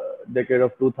 20 decade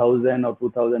of 2000 or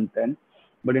 2010,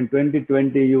 but in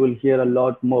 2020 you will hear a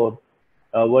lot more.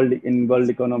 World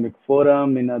Economic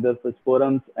Forum, in other such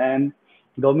forums, and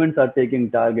governments are taking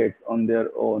targets on their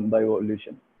own by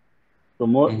evolution. So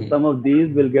some of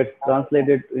these will get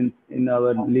translated in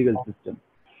our legal system.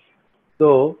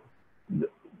 So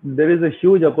there is a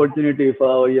huge opportunity for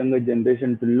our younger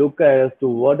generation to look at as to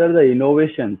what are the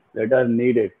innovations that are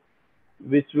needed,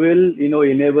 which will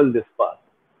enable this path.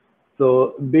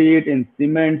 So be it in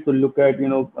cement, so look at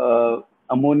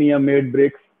ammonia made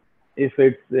bricks. If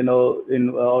it's in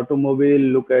automobile,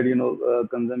 look at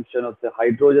consumption of the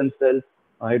hydrogen cells,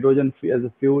 hydrogen as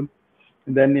a fuel.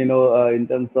 Then in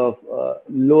terms of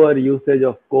lower usage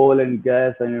of coal and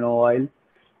gas and oil.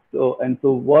 So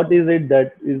what is it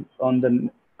that is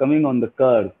coming on the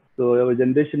curve? So our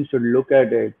generation should look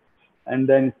at it and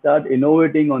then start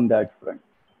innovating on that front.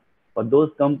 For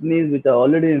those companies which are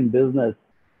already in business,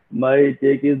 my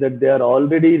take is that they are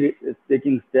already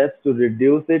taking steps to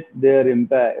reduce their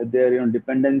impact, their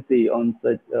dependency on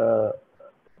such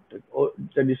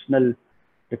traditional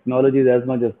technologies as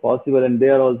much as possible, and they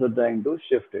are also trying to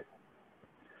shift it.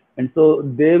 And so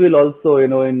they will also,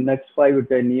 in next 5 to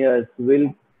 10 years,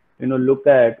 will look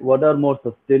at what are more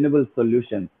sustainable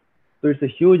solutions. So it's a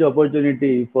huge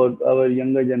opportunity for our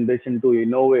younger generation to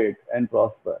innovate and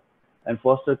prosper and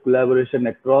foster collaboration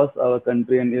across our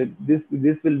country, and this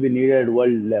will be needed at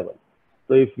world level.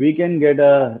 So if we can get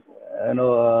a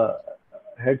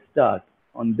head start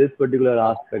on this particular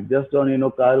aspect, just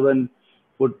on carbon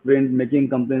footprint, making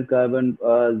companies carbon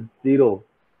zero,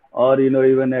 or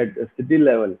even at a city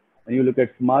level, and you look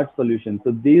at smart solutions.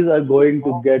 So these are going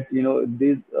to get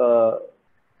these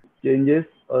changes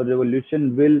or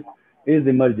revolution is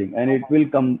emerging, and it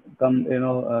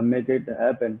will make it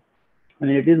happen, and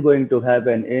it is going to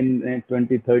happen in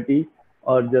 2030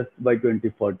 or just by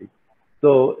 2040.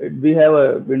 So we have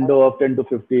a window of 10 to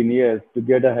 15 years to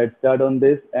get a head start on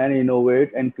this and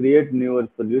innovate and create newer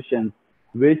solutions,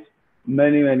 which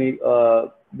many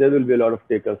there will be a lot of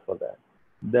takers for that.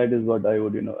 That is what I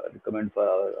would recommend for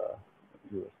our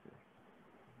viewers.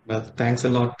 Well, thanks a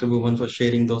lot to Bhuvan for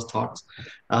sharing those thoughts.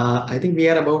 I think we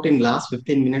are about in last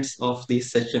 15 minutes of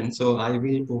this session, so I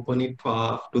will open it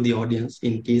to the audience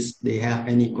in case they have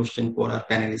any question for our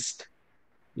panelists.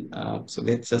 So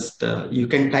let's just, you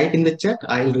can type in the chat,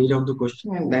 I'll read out the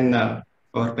question, and then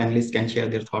our panelists can share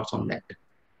their thoughts on that.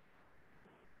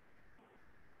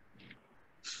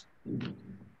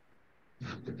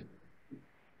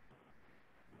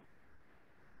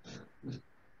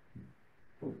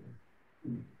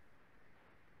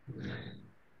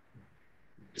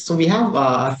 So we have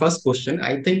our first question.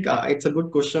 I think it's a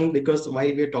good question because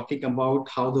while we're talking about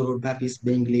how the roadmap is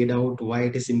being laid out, why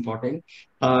it is important,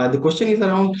 the question is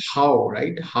around how,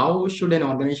 right? How should an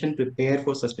organization prepare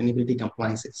for sustainability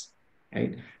compliances,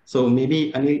 right? So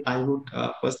maybe Anil, I would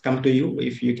first come to you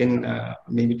if you can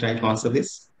maybe try to answer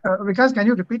this. Vikas, can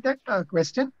you repeat that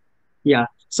question? Yeah.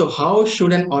 So how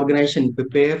should an organization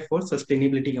prepare for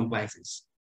sustainability compliances?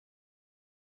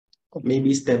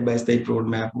 Maybe step by step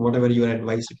roadmap, whatever your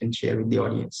advice you can share with the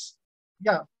audience.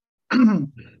 Yeah.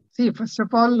 See, first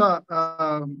of all,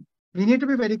 we need to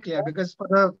be very clear, because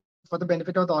for the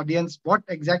benefit of the audience, what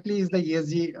exactly is the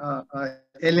ESG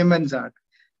elements are.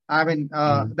 I mean,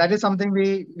 that is something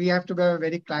we have to have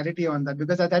very clarity on that,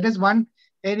 because that is one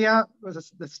area.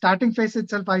 The starting phase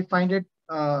itself, I find it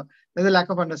there's a lack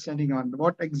of understanding on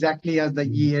what exactly is the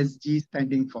ESG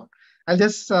standing for. I'll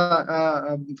just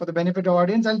for the benefit of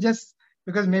audience, I'll just,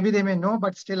 because maybe they may know,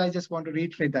 but still I just want to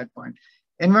reiterate that point.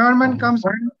 Environment comes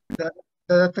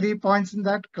the 3 points in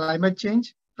that: climate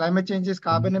change. Climate change is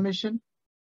carbon emission.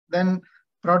 Then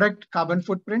product carbon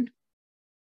footprint.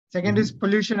 Second is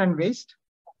pollution and waste,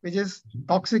 which is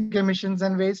toxic emissions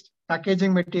and waste,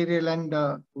 packaging material and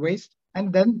waste.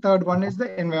 And then third one is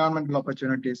the environmental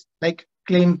opportunities, like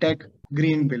clean tech,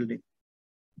 green building.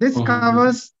 This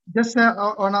covers just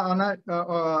on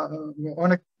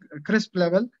a crisp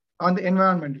level on the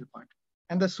environmental part.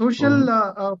 And the social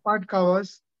part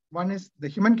covers, one is the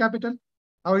human capital,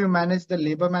 how you manage the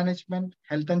labor management,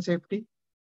 health and safety.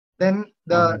 Then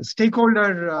the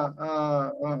stakeholder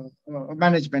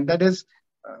management, that is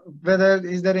whether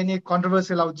is there any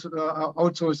controversial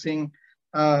outsourcing,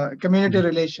 community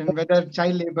relation, whether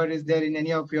child labor is there in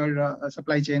any of your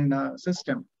supply chain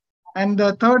system. And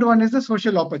the third one is the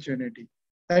social opportunity,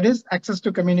 that is access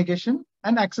to communication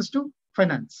and access to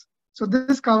finance. So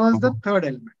this covers the third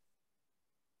element.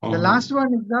 The last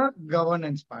one is the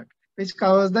governance part, which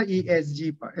covers the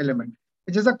ESG element,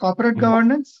 which is a corporate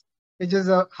governance, which is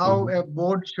how a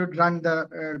board should run the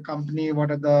company,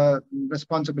 what are the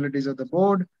responsibilities of the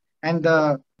board, and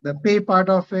the pay part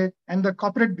of it, and the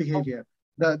corporate behavior,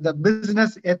 the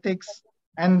business ethics,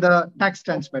 and the tax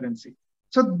transparency.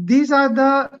 So these are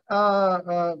the,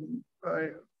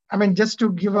 I mean, just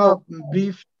to give a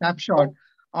brief snapshot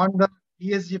on the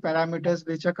ESG parameters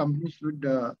which a company should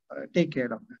take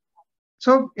care of.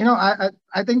 So,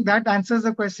 I think that answers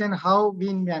the question how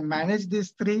we manage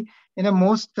these three in a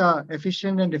most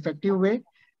efficient and effective way.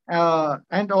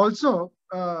 And also,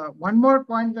 one more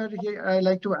point that I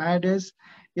like to add is,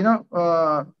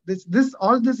 all this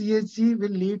ESG will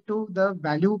lead to the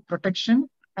value protection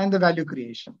and the value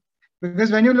creation.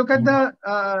 Because when you look at the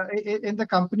in the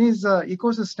company's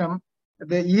ecosystem,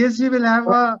 the ESG will have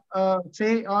a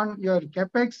say on your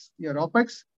capex, your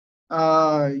opex,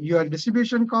 your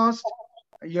distribution cost,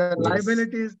 your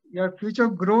liabilities, your future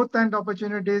growth and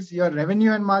opportunities, your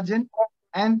revenue and margin,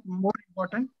 and more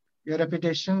important, your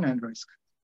reputation and risk.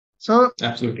 So,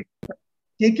 absolutely,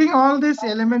 taking all these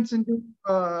elements into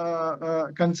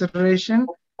consideration,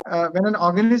 when an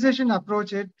organization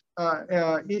approach it,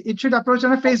 it should approach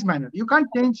in a phased manner. You can't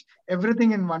change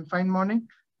everything in one fine morning,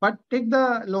 but take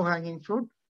the low-hanging fruit,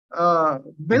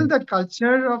 build that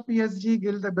culture of ESG,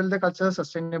 build the culture of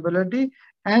sustainability,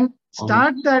 and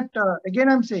start that, again,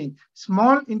 I'm saying,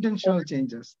 small intentional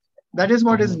changes. That is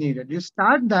what is needed. You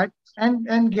start that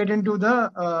and get into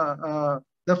the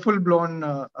full-blown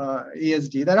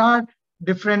ESG. There are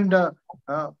different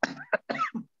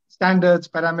standards,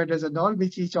 parameters, and all,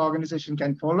 which each organization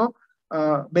can follow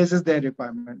basis their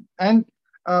requirement. And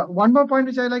one more point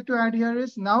which I like to add here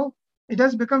is, now it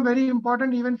has become very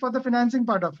important even for the financing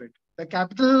part of it. The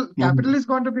capital is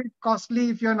going to be costly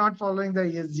if you're not following the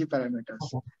ESG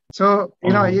parameters. So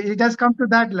it has come to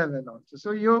that level also.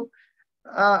 So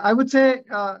I would say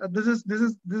this is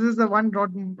the one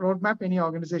roadmap any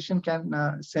organization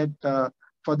can set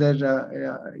for their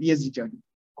ESG journey.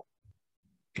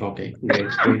 Okay,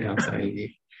 great answer,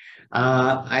 LG.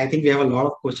 I think we have a lot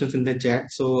of questions in the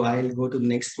chat, so I'll go to the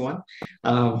next one.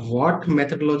 What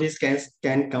methodologies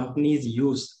can companies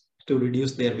use to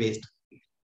reduce their waste?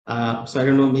 So I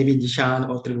don't know, maybe Jishan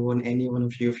or Tribhuvan, any one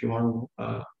of you, if you want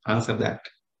to answer that.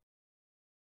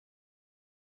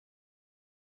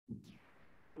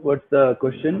 What's the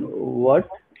question? What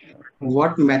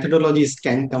methodologies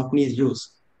can companies use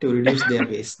to reduce their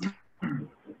waste?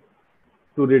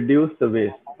 To reduce the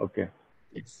waste. Okay.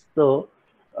 Yes. So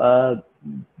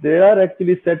there are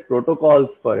actually set protocols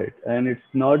for it, and it's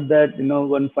not that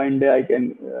one fine day I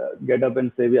can get up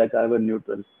and say we are carbon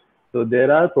neutral. So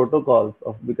there are protocols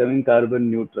of becoming carbon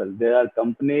neutral. There are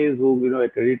companies who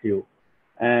accredit you,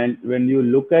 and when you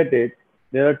look at it,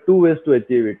 there are two ways to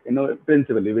achieve it.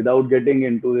 Principally, without getting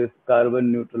into this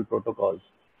carbon neutral protocols.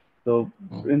 So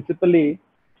principally,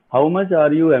 how much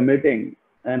are you emitting,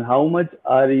 and how much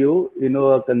are you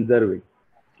conserving,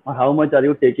 or how much are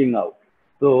you taking out?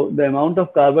 So the amount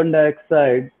of carbon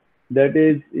dioxide that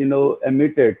is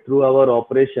emitted through our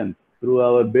operations, through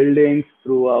our buildings,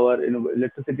 through our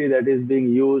electricity that is being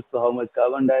used, so how much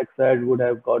carbon dioxide would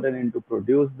have gotten in to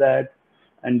produce that,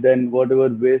 and then whatever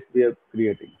waste we are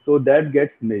creating. So that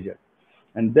gets measured.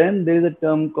 And then there is a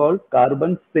term called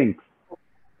carbon sinks.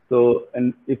 So,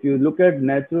 and if you look at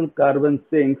natural carbon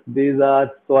sinks, these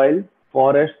are soil,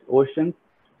 forests, oceans,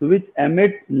 so which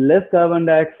emit less carbon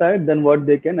dioxide than what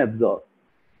they can absorb.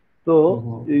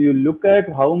 So you look at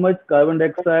how much carbon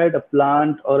dioxide a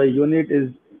plant or a unit is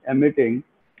emitting,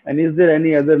 and is there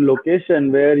any other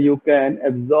location where you can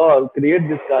absorb, create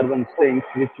this carbon sinks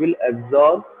which will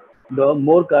absorb the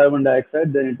more carbon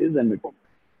dioxide than it is emitting.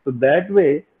 So that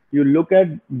way you look at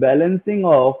balancing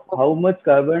of how much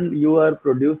carbon you are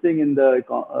producing in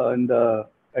the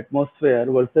atmosphere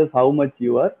versus how much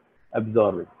you are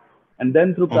absorbing. And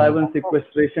then through carbon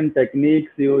sequestration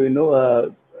techniques,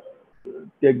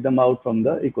 take them out from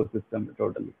the ecosystem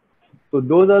totally. So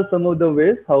those are some of the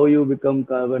ways how you become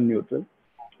carbon neutral.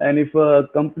 And if a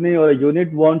company or a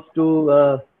unit wants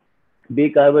to be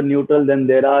carbon neutral, then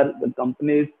there are the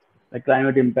companies like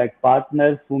climate impact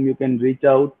partners whom you can reach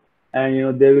out,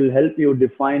 and they will help you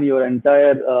define your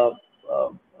entire uh,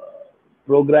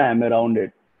 program around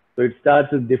it. So it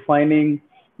starts with defining,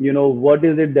 what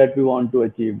is it that we want to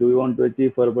achieve? Do we want to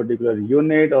achieve for a particular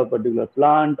unit or particular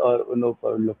plant or,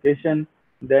 for location?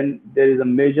 Then there is a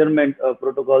measurement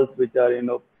protocols which are,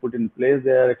 put in place.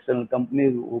 There are external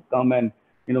companies who come and,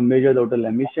 measure the total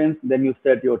emissions. Then you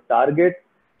set your target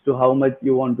to how much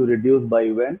you want to reduce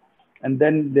by when. And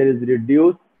then there is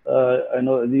reduce,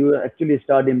 you actually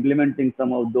start implementing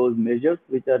some of those measures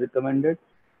which are recommended.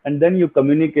 And then you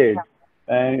communicate,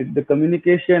 and the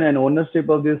communication and ownership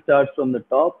of this starts from the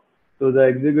top. So the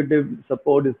executive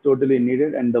support is totally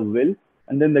needed, and the will,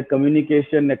 and then the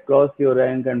communication across your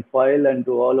rank and file and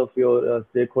to all of your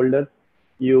stakeholders.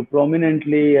 You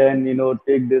prominently and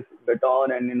take this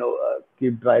baton and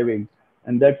keep driving,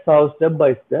 and that's how step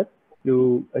by step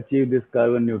you achieve this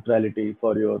carbon neutrality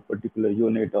for your particular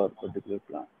unit or particular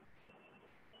plant.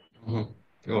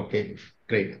 Okay,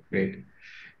 great.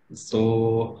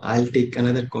 So I'll take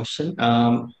another question.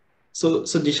 So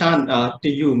Dishan, to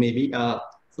you maybe.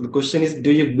 So the question is,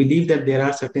 do you believe that there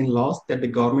are certain laws that the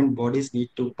government bodies need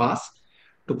to pass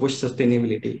to push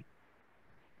sustainability?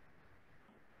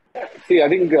 See, I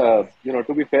think,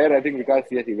 to be fair, I think because,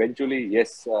 yes, eventually,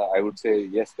 yes, I would say,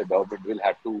 yes, the government will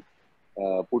have to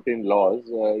put in laws,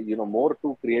 more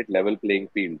to create level playing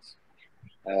fields.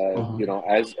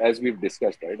 As we've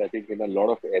discussed, right? I think in a lot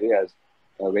of areas,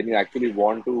 when you actually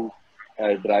want to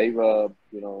drive,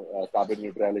 carbon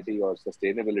neutrality or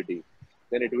sustainability,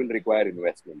 then it will require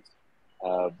investments.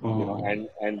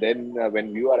 And then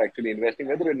when you are actually investing,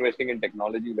 whether you're investing in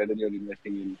technology, whether you're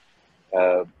investing in,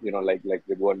 like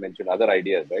Vibhuvan mentioned, other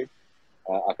ideas, right,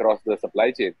 across the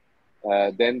supply chain,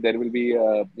 then there will be,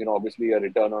 obviously a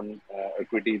return on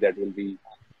equity that will be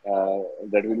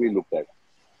looked at.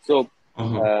 So,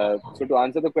 so to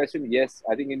answer the question, yes,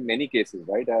 I think in many cases,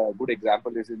 right, a good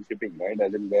example is in shipping, right,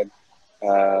 as in where,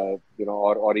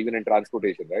 or even in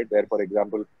transportation, right, where, for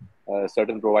example,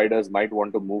 certain providers might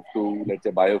want to move to, let's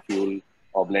say, biofuel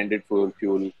or blended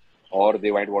fuel, or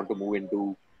they might want to move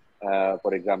into,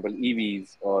 for example,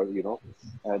 EVs, or,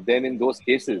 then in those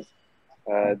cases,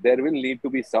 there will need to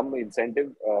be some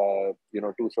incentive,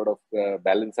 to sort of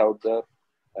balance out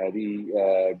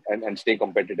and stay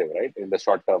competitive, right, in the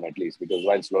short term at least, because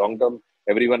whilst long term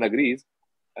everyone agrees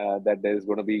that there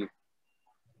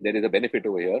is a benefit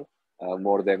over here,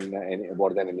 more than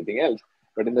anything else.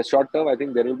 But in the short term, I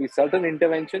think there will be certain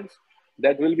interventions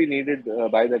that will be needed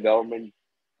by the government,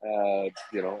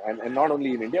 and not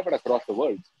only in India but across the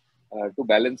world, to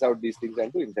balance out these things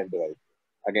and to incentivize.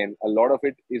 Again, a lot of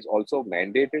it is also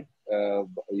mandated,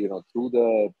 through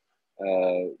the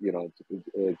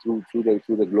through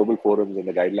the global forums and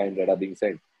the guidelines that are being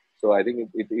set. So I think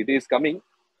it is coming.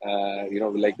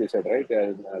 Like they said, right?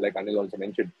 Like Anil also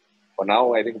mentioned. For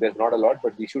now, I think there's not a lot,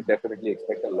 but we should definitely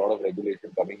expect a lot of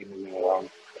regulation coming in and around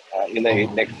in the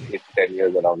next 8 to 10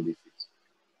 years around these things.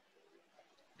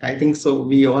 I think so.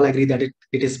 We all agree that it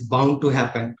is bound to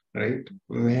happen, right?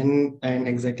 When and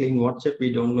exactly in what shape,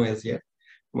 we don't know as yet.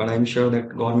 But I'm sure that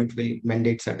government will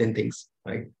mandate certain things,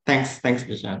 right? Thanks,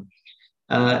 Krishan.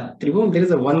 Tribhuvan, there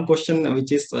is a one question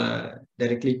which is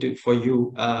directly for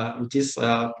you, which is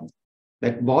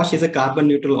that Bosch is a carbon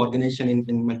neutral organization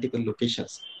in multiple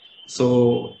locations.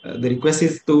 So the request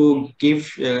is to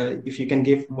give, if you can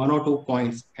give 1 or 2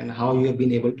 points and how you have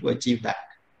been able to achieve that.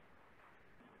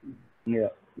 Yeah.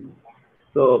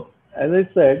 So as I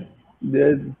said,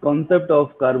 there's concept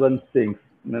of carbon sinks,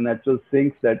 the natural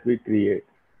sinks that we create.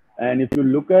 And if you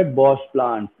look at Bosch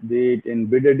plants, be it in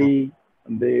Bidadi,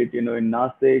 be it in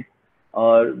Nashik,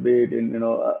 or be it in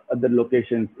other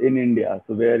locations in India,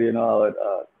 so where our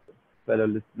fellow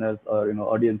listeners or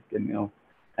audience can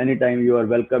anytime you are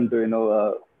welcome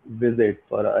to visit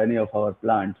for any of our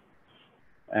plants.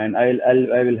 and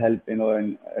I will help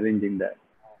in arranging that.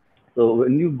 So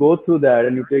when you go through that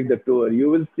and you take the tour, you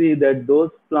will see that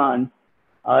those plants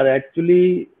are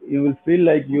actually, you will feel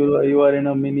like you are in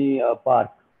a mini park.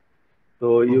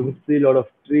 So you will see a lot of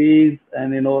trees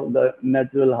and the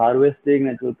natural harvesting,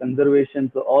 natural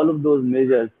conservation. So all of those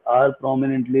measures are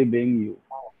prominently being used.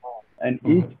 And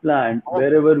each plant,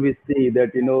 wherever we see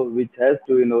that which has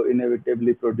to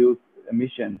inevitably produce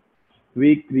emissions,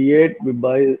 we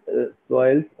buy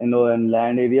soils and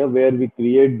land area where we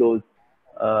create those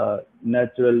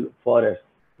natural forests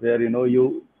where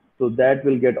so that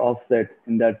will get offset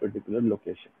in that particular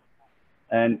location.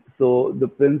 And so the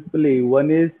principally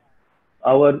one is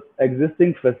our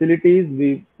existing facilities,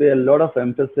 we pay a lot of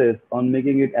emphasis on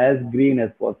making it as green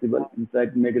as possible. In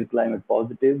fact, make it climate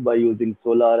positive by using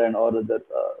solar and all other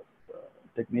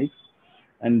techniques.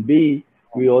 And B,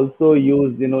 we also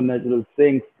use natural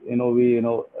sinks.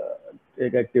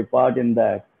 Take active part in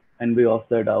that, and we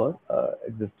offset our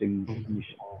existing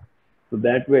emissions. So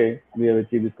that way, we have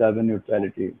achieved this carbon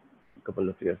neutrality a couple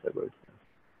of years ago.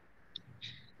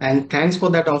 And thanks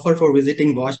for that offer for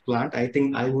visiting Bosch plant. I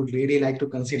think I would really like to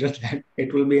consider that.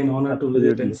 It will be an honor to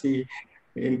visit and see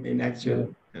in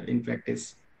actual, in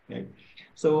practice. Right.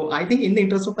 So I think in the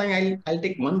interest of time, I'll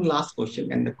take one last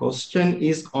question. And the question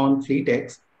is on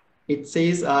fleetx. It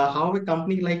says how a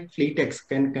company like fleetx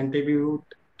can contribute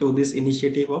to this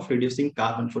initiative of reducing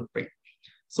carbon footprint.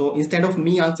 So instead of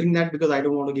me answering that, because I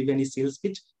don't want to give any sales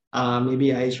pitch,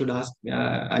 maybe I should ask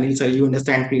Anil sir, you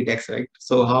understand fleetx, right?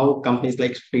 So how companies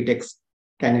like fleetx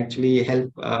can actually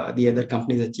help the other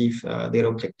companies achieve their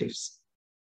objectives?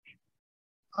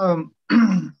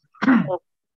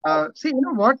 See,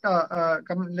 what,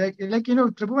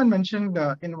 Tribhuvan mentioned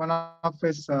in one of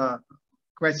his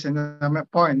questions,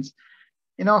 points,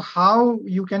 how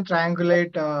you can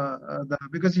triangulate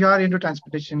because you are into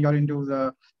transportation, you're into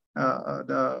the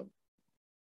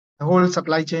whole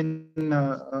supply chain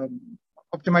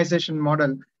optimization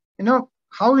model,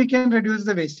 how we can reduce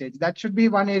the wastage. That should be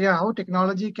one area, how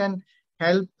technology can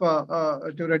help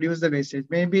to reduce the wastage.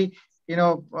 Maybe, in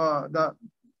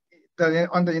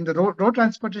the road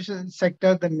transportation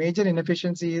sector, the major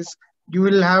inefficiency is you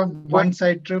will have one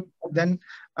side trip, then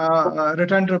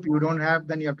return trip you don't have,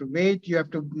 then you have to wait, you have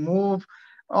to move,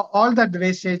 all that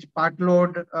wastage, part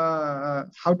load,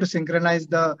 how to synchronize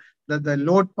the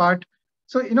load part.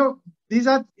 So,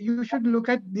 you should look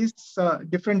at these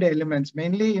different elements.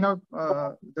 Mainly, the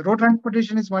road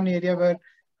transportation is one area where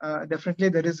definitely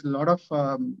there is a lot of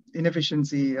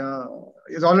inefficiency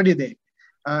is already there.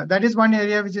 That is one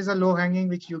area which is a low hanging,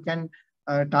 which you can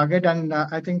target. And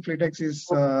I think fleetx is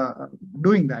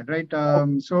doing that, right?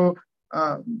 So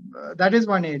that is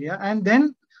one area. And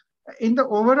then in the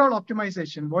overall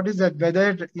optimization, what is that?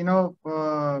 Whether,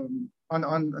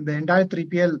 on the entire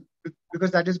 3PL,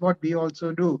 because that is what we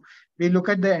also do. We look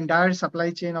at the entire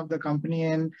supply chain of the company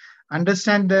and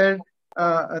understand their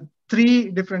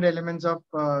three different elements of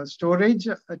storage,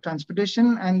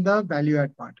 transportation, and the value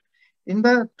add part. In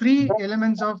the three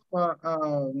elements of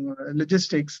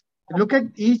logistics, look at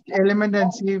each element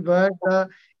and see where the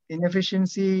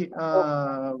inefficiency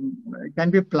can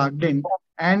be plugged in,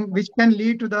 and which can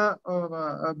lead to the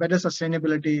better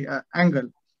sustainability angle.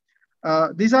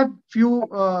 These are few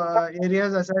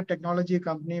areas as a technology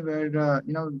company where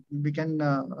we can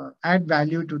add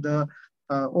value to the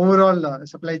overall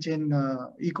supply chain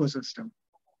ecosystem.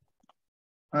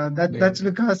 That's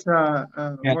because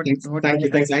thank you.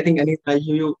 Thanks. I think Anita,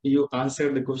 you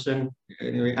answered the question.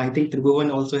 Anyway, I think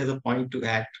Tribhuvan also has a point to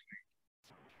add.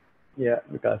 Yeah,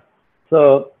 because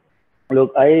so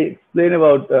look, I explain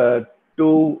about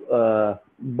two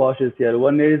Bosches here.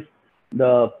 One is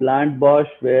the plant Bosch,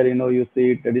 where you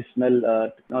see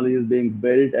traditional technologies being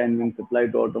built and being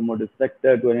supplied to automotive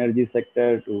sector, to energy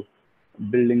sector, to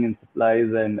building and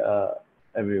supplies, and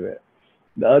everywhere.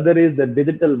 The other is the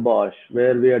digital Bosch,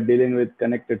 where we are dealing with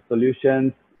connected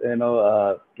solutions,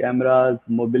 cameras,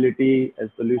 mobility as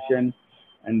solution,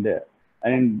 and there.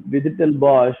 And in digital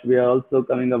Bosch, we are also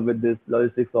coming up with this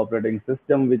logistics operating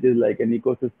system, which is like an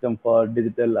ecosystem for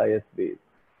digital ISVs.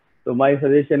 So my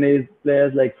suggestion is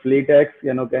players like fleetx,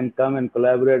 can come and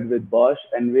collaborate with Bosch,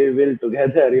 and we will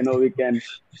together, we can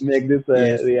make this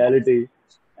a reality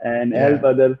and help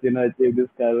others, achieve this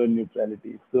carbon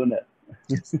neutrality sooner.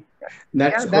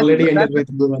 That's already underway.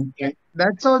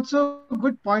 That's also a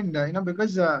good point,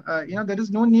 because there is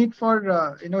no need for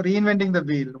reinventing the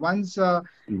wheel. Once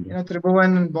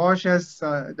Tribhuvan and Bosch has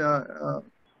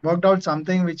worked out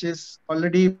something which is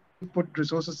already put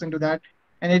resources into that,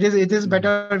 and it is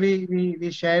better we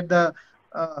share the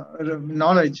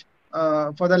knowledge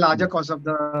for the larger cause of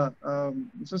the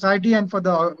society and for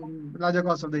the larger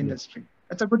cause of the industry.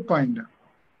 That's a good point.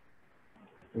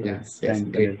 Yes, Thanks,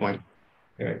 great Ganesh. point.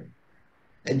 Right.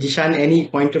 Jishan, any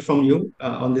pointer from you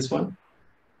on this one?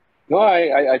 No,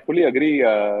 I fully agree,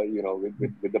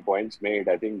 with the points made.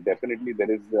 I think definitely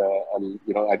there is,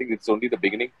 I think it's only the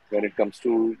beginning when it comes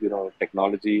to,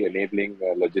 technology enabling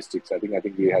logistics. I think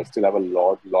we still have a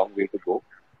long way to go.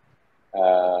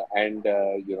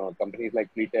 Companies like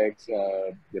fleetx,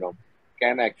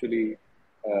 can actually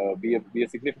be a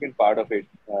significant part of it,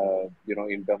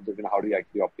 in terms of, how do you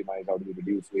actually optimize, how do you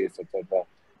reduce waste, etc.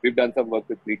 We've done some work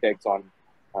with fleetx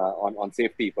on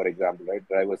safety, for example, right?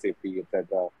 Driver safety,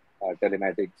 etc.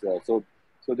 Telematics. So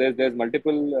there's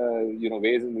multiple,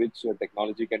 ways in which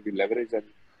technology can be leveraged,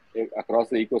 and across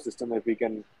the ecosystem, if we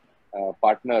can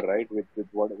partner, right, with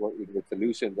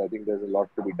solutions, I think there's a lot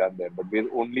to be done there. But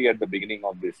we're only at the beginning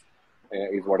of this,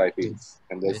 is what I feel, Yes.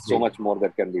 and there's so much more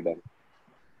that can be done.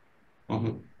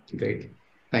 Great.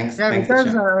 Thanks. Yeah, Thanks, because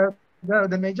Jishan.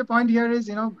 the major point here is,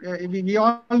 we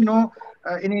all know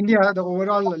in India, the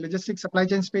overall logistics supply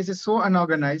chain space is so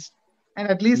unorganized. And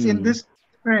at least in this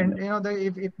trend,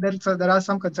 if there are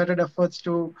some concerted efforts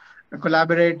to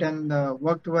collaborate and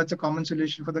work towards a common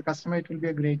solution for the customer, it will be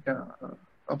a great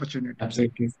opportunity.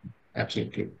 Absolutely.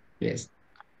 Absolutely. Yes.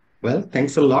 Well,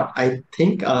 thanks a lot. I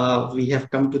think we have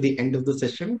come to the end of the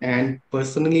session. And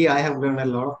personally, I have learned a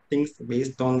lot of things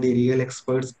based on the real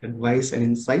experts' advice and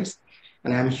insights.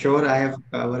 And I'm sure our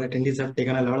attendees have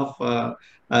taken a lot of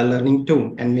learning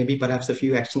too, and maybe perhaps a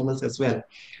few actionables as well.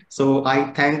 So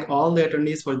I thank all the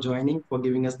attendees for joining, for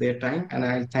giving us their time. And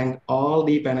I thank all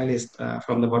the panelists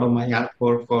from the bottom of my heart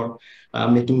for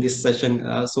making this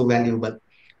session so valuable.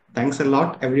 Thanks a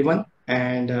lot, everyone.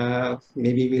 And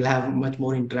maybe we'll have much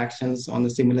more interactions on the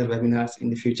similar webinars in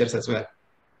the futures as well.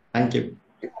 Thank you.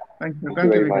 Thank you. Thank you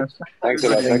Thank you, very much. Vikas. Thanks a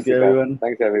lot. Thank Thanks, you, Vikas. everyone.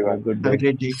 Thanks, Have a everyone. good Have a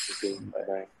day. great day.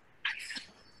 Bye.